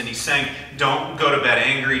conversations. And he's saying, don't go to bed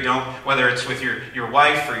angry. Don't, whether it's with your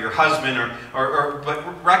wife or your husband,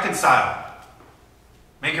 but reconcile.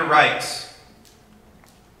 Make it right.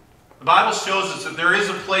 The Bible shows us that there is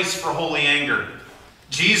a place for holy anger.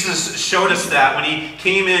 Jesus showed us that when he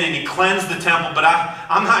came in and he cleansed the temple, but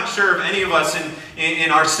I'm not sure if any of us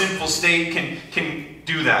in our sinful state can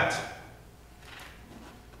do that.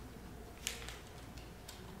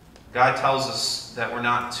 God tells us that we're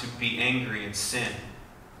not to be angry and sin.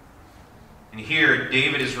 And here,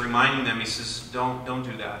 David is reminding them, he says, don't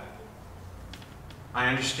do that. I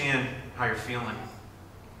understand how you're feeling,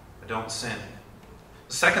 but don't sin.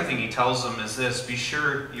 The second thing he tells them is this, be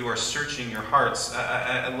sure you are searching your hearts.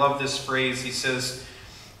 I love this phrase. He says,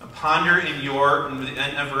 ponder in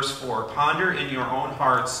verse 4, ponder in your own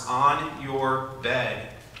hearts on your bed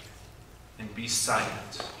and be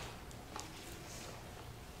silent.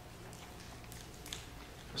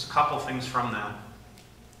 There's a couple things from that.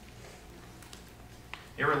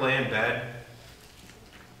 You ever lay in bed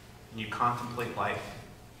and you contemplate life?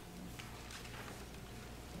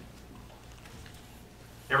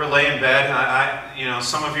 You ever lay in bed?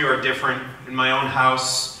 Some of you are different. In my own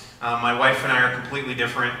house, my wife and I are completely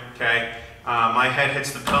different. Okay, my head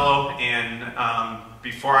hits the pillow, and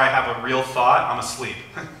before I have a real thought, I'm asleep.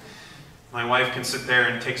 My wife can sit there,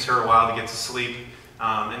 and it takes her a while to get to sleep.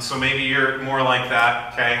 And so maybe you're more like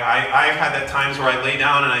that. Okay, I've had that times where I lay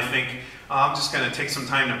down and I think, I'm just going to take some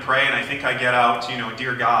time to pray, and I think I get out,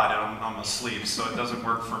 dear God, and I'm asleep, so it doesn't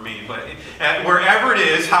work for me. But wherever it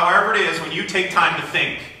is, however it is, when you take time to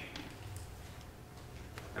think,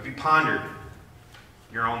 have you pondered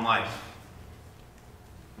your own life?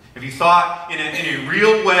 Have you thought in a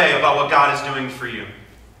real way about what God is doing for you?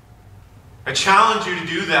 I challenge you to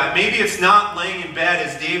do that. Maybe it's not laying in bed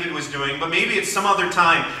as David was doing, but maybe it's some other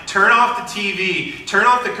time. Turn off the TV, turn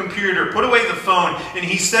off the computer, put away the phone. And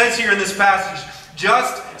he says here in this passage,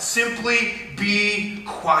 just simply be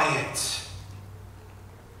quiet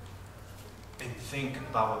and think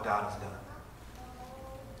about what God has done.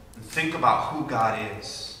 And think about who God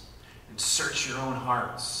is. And search your own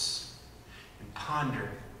hearts and ponder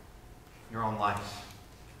your own life.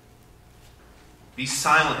 Be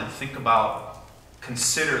silent and think about,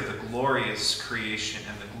 consider the glorious creation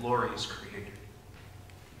and the glorious Creator.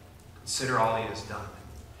 Consider all He has done.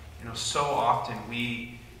 So often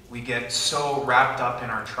we get so wrapped up in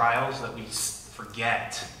our trials that we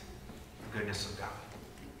forget the goodness of God.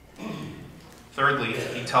 Thirdly,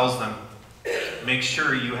 he tells them, make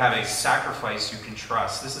sure you have a sacrifice you can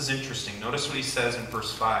trust. This is interesting. Notice what he says in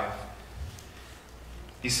verse 5.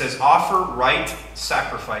 He says, offer right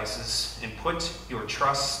sacrifices and put your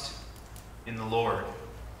trust in the Lord.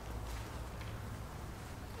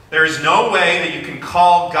 There is no way that you can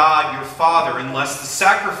call God your Father unless a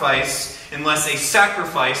sacrifice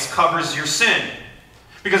covers your sin.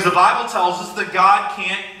 Because the Bible tells us that God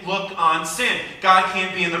can't look on sin. God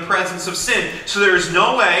can't be in the presence of sin. So there is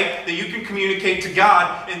no way that you can communicate to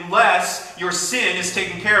God unless your sin is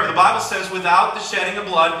taken care of. The Bible says without the shedding of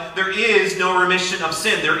blood, there is no remission of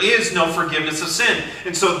sin. There is no forgiveness of sin.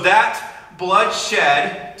 And so that blood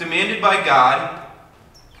shed, demanded by God,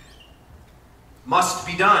 must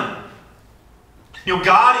be done. You know,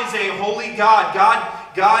 God is a holy God.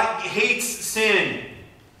 God hates sin.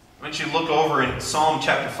 I want you to look over in Psalm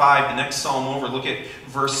chapter 5, the next psalm over, look at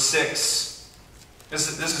verse 6.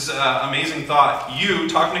 This is an amazing thought. You,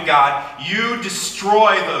 talking to God, you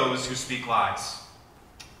destroy those who speak lies.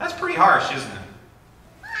 That's pretty harsh, isn't it?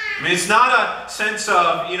 I mean, it's not a sense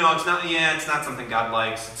of, it's not something God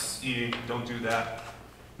likes. You don't do that.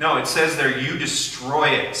 No, it says there, you destroy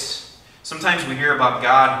it. Sometimes we hear about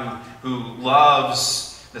God who loves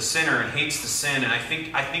the sinner and hates the sin, and I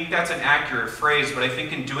think that's an accurate phrase, but I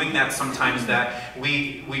think in doing that sometimes that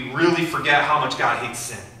we really forget how much God hates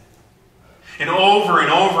sin. And over in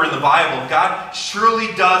the Bible, God surely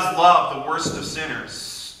does love the worst of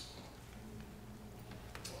sinners.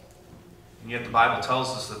 And yet the Bible tells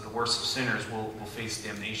us that the worst of sinners will face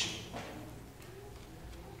damnation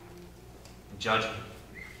and judgment.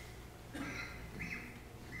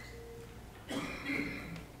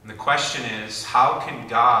 And the question is, how can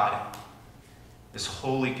God, this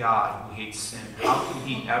holy God who hates sin, how can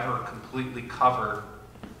he ever completely cover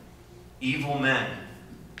evil men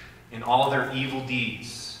in all their evil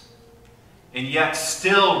deeds and yet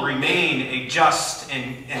still remain a just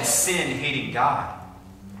and sin-hating God?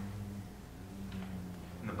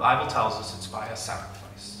 And the Bible tells us it's by a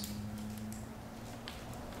sacrifice.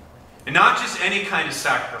 And not just any kind of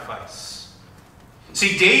sacrifice.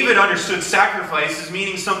 See, David understood sacrifice as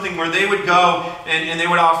meaning something where they would go and they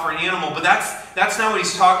would offer an animal, but that's not what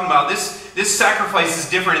he's talking about. This sacrifice is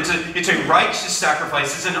different. It's a righteous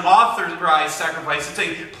sacrifice. It's an authorized sacrifice. It's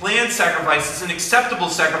a planned sacrifice. It's an acceptable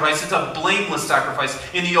sacrifice. It's a blameless sacrifice.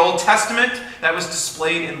 In the Old Testament, that was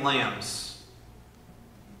displayed in lambs.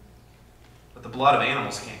 But the blood of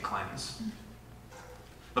animals can't cleanse.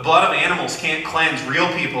 The blood of animals can't cleanse real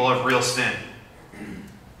people of real sin.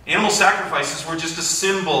 Animal sacrifices were just a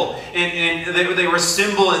symbol, and they were a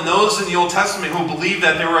symbol, and those in the Old Testament who believed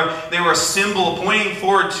that they were a symbol pointing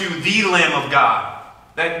forward to the Lamb of God.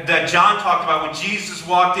 That John talked about when Jesus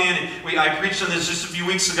walked in, and I preached on this just a few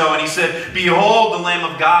weeks ago, and he said, "Behold the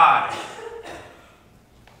Lamb of God,"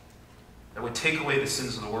 that would take away the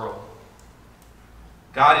sins of the world.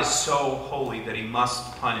 God is so holy that he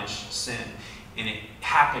must punish sin, and it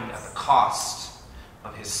happened at the cost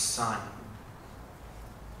of his Son.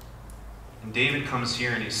 And David comes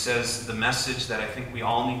here and he says the message that I think we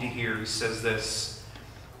all need to hear. He says this: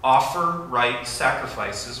 offer right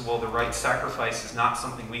sacrifices. Well, the right sacrifice is not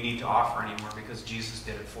something we need to offer anymore because Jesus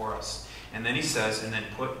did it for us. And then he says, and then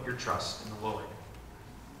put your trust in the Lord.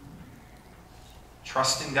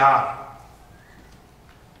 Trust in God.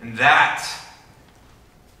 And that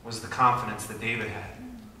was the confidence that David had.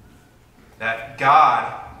 That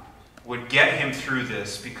God would get him through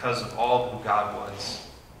this because of all who God was.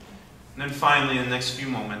 And then finally, in the next few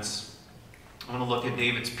moments, I want to look at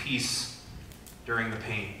David's peace during the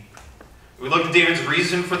pain. We looked at David's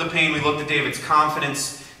reason for the pain. We looked at David's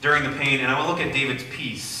confidence during the pain. And I want to look at David's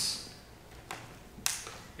peace.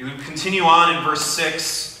 We continue on in verse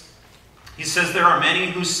 6. He says, there are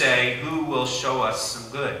many who say, who will show us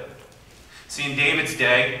some good? See, in David's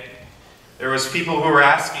day, there was people who were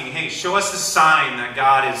asking, hey, show us a sign that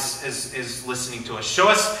God is listening to us. Show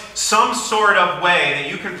us some sort of way that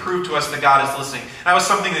you can prove to us that God is listening. That was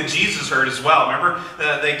something that Jesus heard as well. Remember,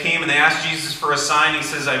 they came and they asked Jesus for a sign. He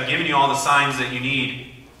says, I've given you all the signs that you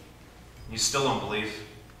need. You still don't believe.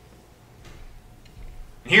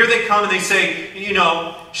 And here they come and they say,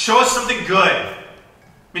 show us something good.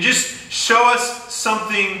 I mean, just show us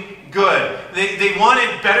something good. They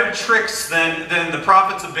wanted better tricks than the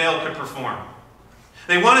prophets of Baal could perform.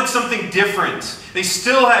 They wanted something different. They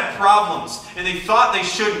still had problems, and they thought they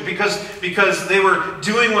shouldn't because they were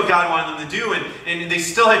doing what God wanted them to do, and they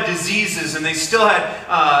still had diseases, and they still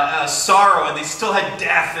had sorrow, and they still had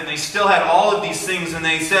death, and they still had all of these things, and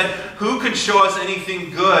they said, who could show us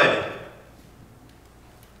anything good?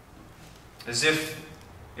 as if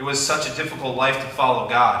it was such a difficult life to follow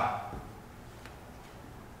God.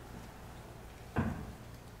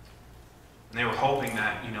 And they were hoping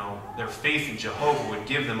that, their faith in Jehovah would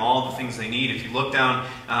give them all the things they need. If you look down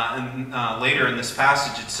later in this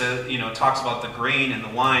passage, it says, it talks about the grain and the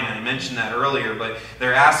wine, and I mentioned that earlier, but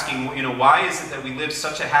they're asking, why is it that we live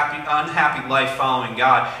such a unhappy life following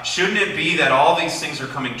God? Shouldn't it be that all these things are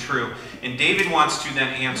coming true? And David wants to then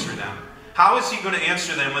answer them. How is he going to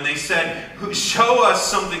answer them when they said, show us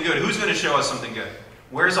something good? Who's going to show us something good?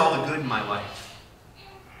 Where's all the good in my life?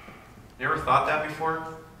 You ever thought that before?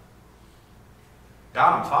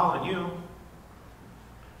 God, I'm following you.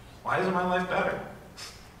 Why isn't my life better?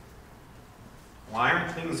 Why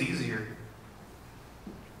aren't things easier?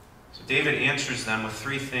 So David answers them with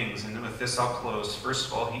three things, and with this I'll close. First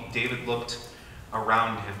of all, David looked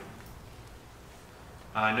around him.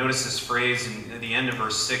 Notice this phrase at the end of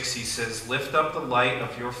verse 6. He says, lift up the light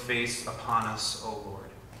of your face upon us, O Lord.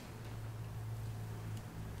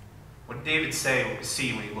 What did David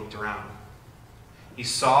see when he looked around? He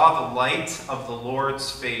saw the light of the Lord's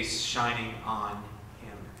face shining on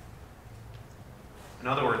him. In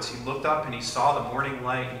other words, he looked up and he saw the morning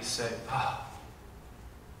light and he said,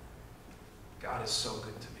 God is so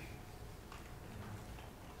good to me.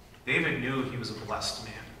 David knew he was a blessed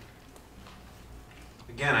man.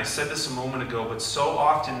 Again, I said this a moment ago, but so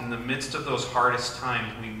often in the midst of those hardest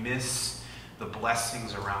times, we miss the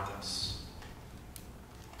blessings around us.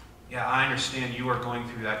 Yeah, I understand you are going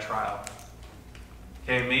through that trial.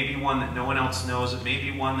 Okay, maybe one that no one else knows. It may be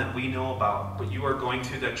one that we know about, but you are going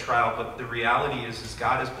through that trial. But the reality is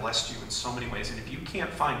God has blessed you in so many ways. And if you can't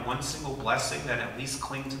find one single blessing, then at least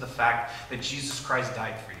cling to the fact that Jesus Christ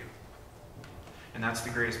died for you. And that's the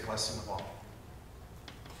greatest blessing of all.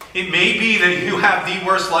 It may be that you have the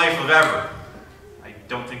worst life of ever. I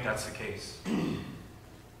don't think that's the case.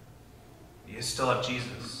 You still have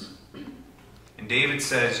Jesus. And David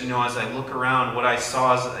says, as I look around, what I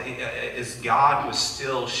saw is God was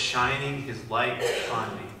still shining his light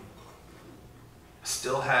upon me. I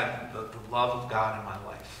still had the love of God in my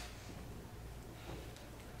life.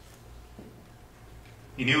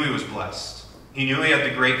 He knew he was blessed. He knew he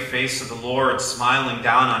had the great face of the Lord smiling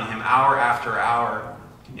down on him hour after hour,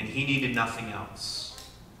 and he needed nothing else.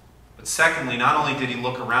 But secondly, not only did he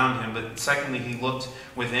look around him, but secondly, he looked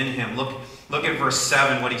within him. Look at verse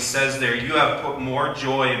 7, what he says there. You have put more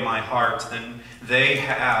joy in my heart than they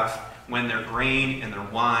have when their grain and their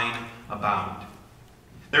wine abound.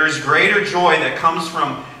 There is greater joy that comes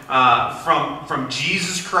from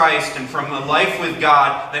Jesus Christ and from a life with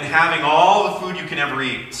God than having all the food you can ever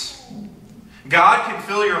eat. God can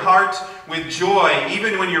fill your heart with joy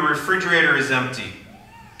even when your refrigerator is empty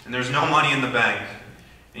and there's no money in the bank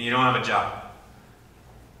and you don't have a job.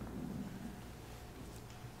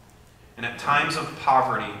 And at times of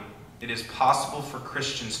poverty, it is possible for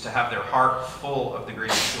Christians to have their heart full of the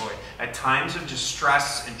greatest joy. At times of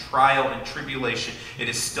distress and trial and tribulation, it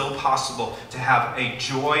is still possible to have a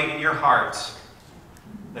joy in your heart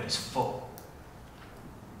that is full.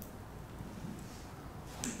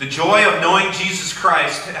 The joy of knowing Jesus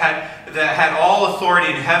Christ that had all authority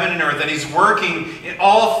in heaven and earth, that he's working in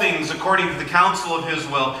all things according to the counsel of his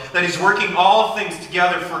will, that he's working all things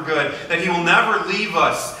together for good, that he will never leave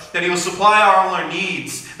us, that he will supply all our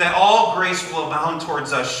needs, that all grace will abound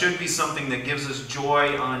towards us, should be something that gives us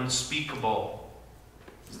joy unspeakable,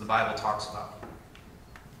 as the Bible talks about.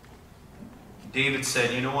 David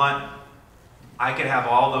said, you know what? I could have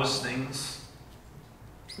all those things,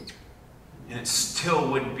 and it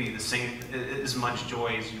still wouldn't be the same, as much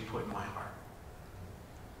joy as you put in my heart.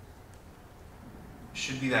 There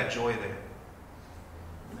should be that joy there.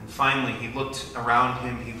 And finally, he looked around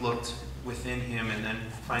him, he looked within him, and then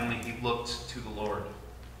finally he looked to the Lord.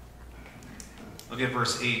 Look at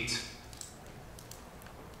verse 8.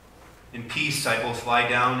 In peace I both lie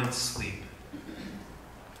down and sleep.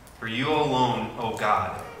 For you alone, O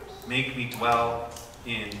God, make me dwell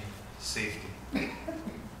in safety.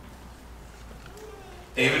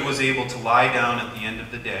 David was able to lie down at the end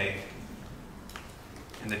of the day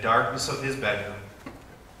in the darkness of his bedroom,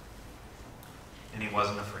 and he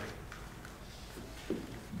wasn't afraid.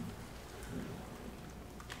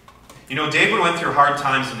 You know, David went through hard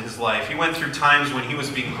times in his life. He went through times when he was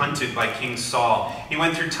being hunted by King Saul. He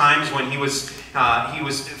went through times when he was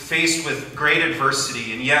faced with great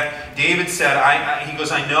adversity. And yet, David said, he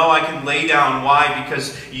goes, I know I can lay down. Why?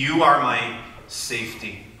 Because you are my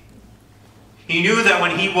safety. He knew that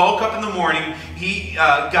when he woke up in the morning,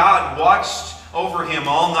 God watched over him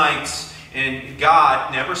all night. And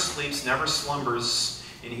God never sleeps, never slumbers.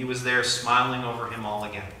 And he was there smiling over him all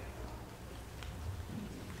again.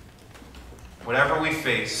 whatever we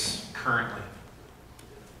face currently,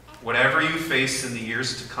 whatever you face in the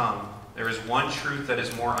years to come, there is one truth that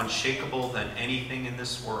is more unshakable than anything in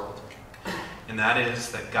this world, and that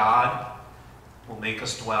is that God will make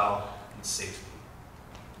us dwell in safety.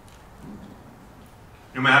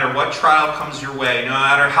 No matter what trial comes your way, no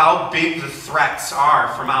matter how big the threats are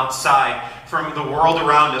from outside, from the world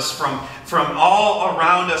around us, from all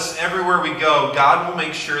around us, everywhere we go, God will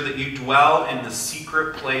make sure that you dwell in the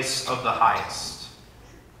secret place of the highest.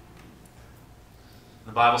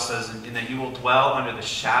 The Bible says, and that you will dwell under the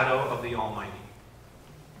shadow of the Almighty.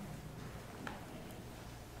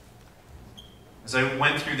 As I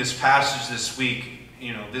went through this passage this week,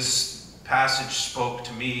 this passage spoke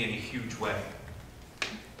to me in a huge way.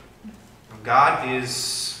 God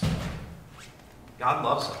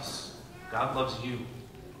loves us. God loves you.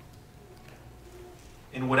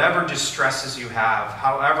 In whatever distresses you have,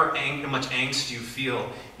 however much angst you feel,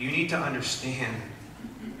 you need to understand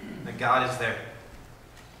that God is there.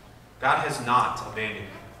 God has not abandoned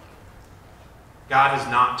you. God has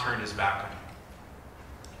not turned his back on you.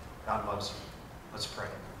 God loves you. Let's pray.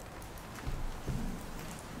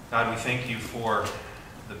 God, we thank you for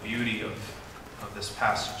the beauty of this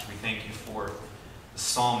passage. We thank you for the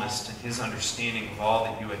psalmist and his understanding of all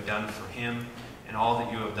that you had done for him and all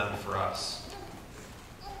that you have done for us.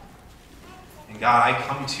 And God, I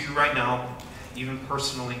come to you right now, even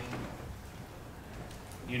personally.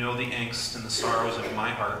 You know the angst and the sorrows of my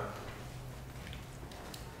heart.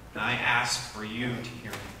 And I ask for you to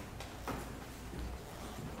hear me.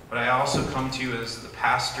 But I also come to you as the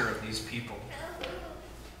pastor of these people.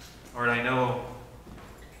 Lord, I know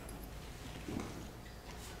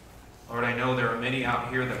there are many out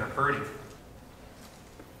here that are hurting.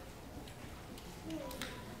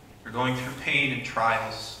 They're going through pain and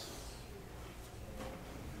trials.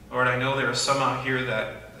 Lord, I know there are some out here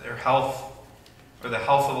that their health or the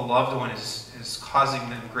health of a loved one is causing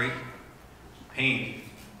them great pain.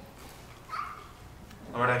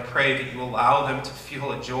 Lord, I pray that you allow them to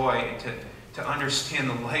feel a joy and to understand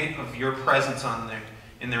the light of your presence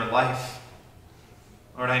in their life.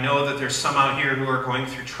 Lord, I know that there's some out here who are going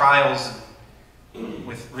through trials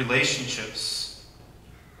with relationships.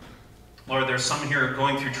 Lord, there's some here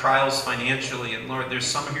going through trials financially. And Lord, there's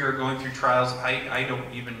some here going through trials I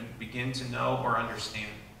don't even begin to know or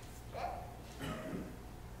understand.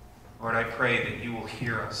 Lord, I pray that you will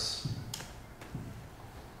hear us.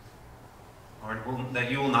 Lord,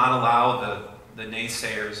 that you will not allow the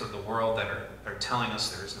naysayers of the world that are telling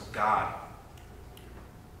us there is no God,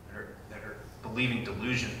 that are believing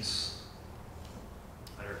delusions,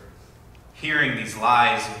 that are hearing these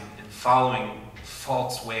lies and following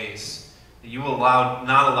false ways, that you will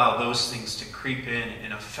not allow those things to creep in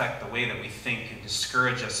and affect the way that we think and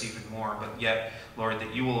discourage us even more, but yet, Lord,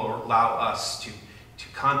 that you will allow us to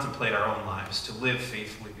contemplate our own lives, to live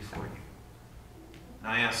faithfully before you.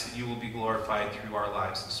 And I ask that you will be glorified through our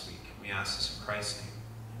lives this week. We ask this in Christ's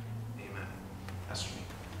name. Amen. Pastor me.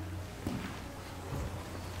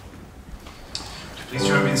 Please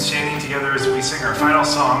join me in standing together as we sing our final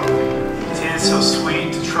song. It is so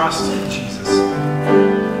sweet to trust in Jesus.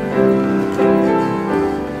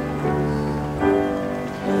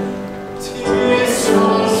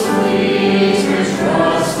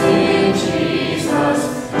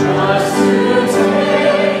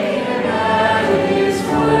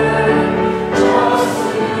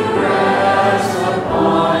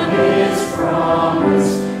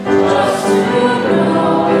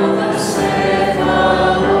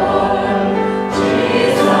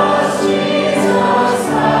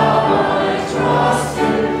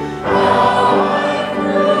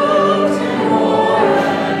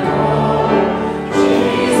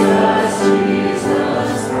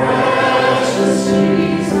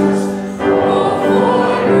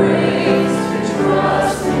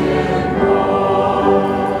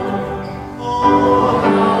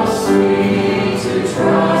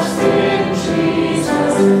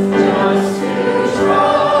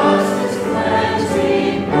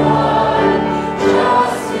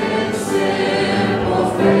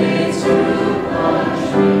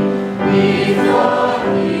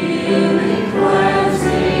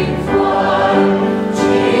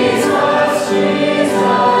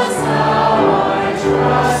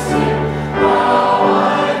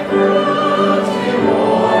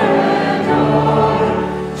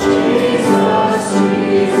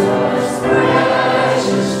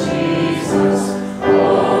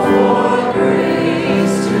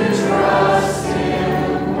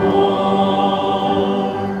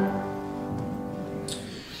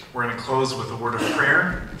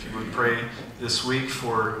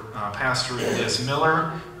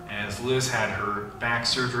 as Liz had her back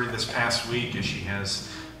surgery this past week, as she has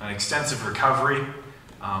an extensive recovery,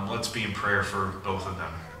 let's be in prayer for both of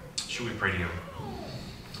them. Should we pray together?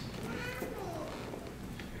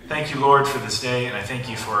 Thank you, Lord, for this day, and I thank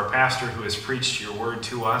you for our pastor who has preached your word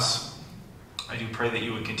to us. I do pray that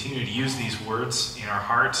you would continue to use these words in our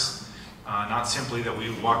hearts, not simply that we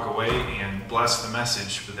would walk away and bless the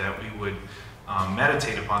message, but that we would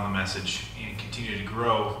meditate upon the message and continue to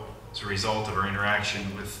grow as a result of our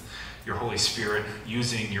interaction with your Holy Spirit,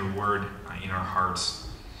 using your word in our hearts.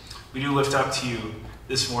 We do lift up to you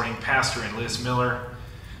this morning Pastor and Liz Miller.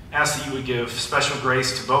 Ask that you would give special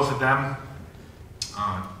grace to both of them,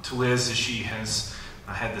 to Liz as she has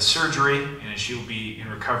had the surgery and as she'll be in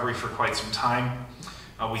recovery for quite some time.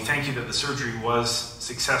 We thank you that the surgery was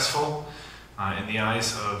successful in the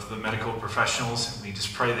eyes of the medical professionals. And we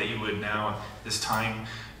just pray that you would now, this time,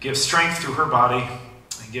 give strength to her body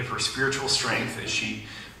and give her spiritual strength as she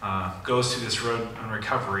goes through this road on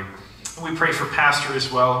recovery. And we pray for Pastor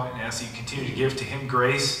as well, and ask that you continue to give to him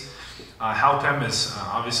grace. Help him as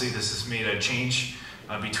obviously this has made a change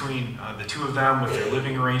between the two of them with their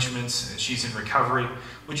living arrangements as she's in recovery.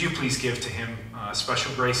 Would you please give to him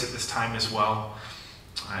special grace at this time as well?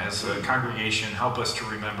 As a congregation, help us to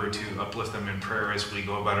remember to uplift them in prayer as we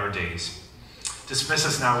go about our days. Dismiss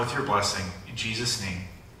us now with your blessing. In Jesus' name,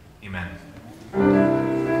 amen.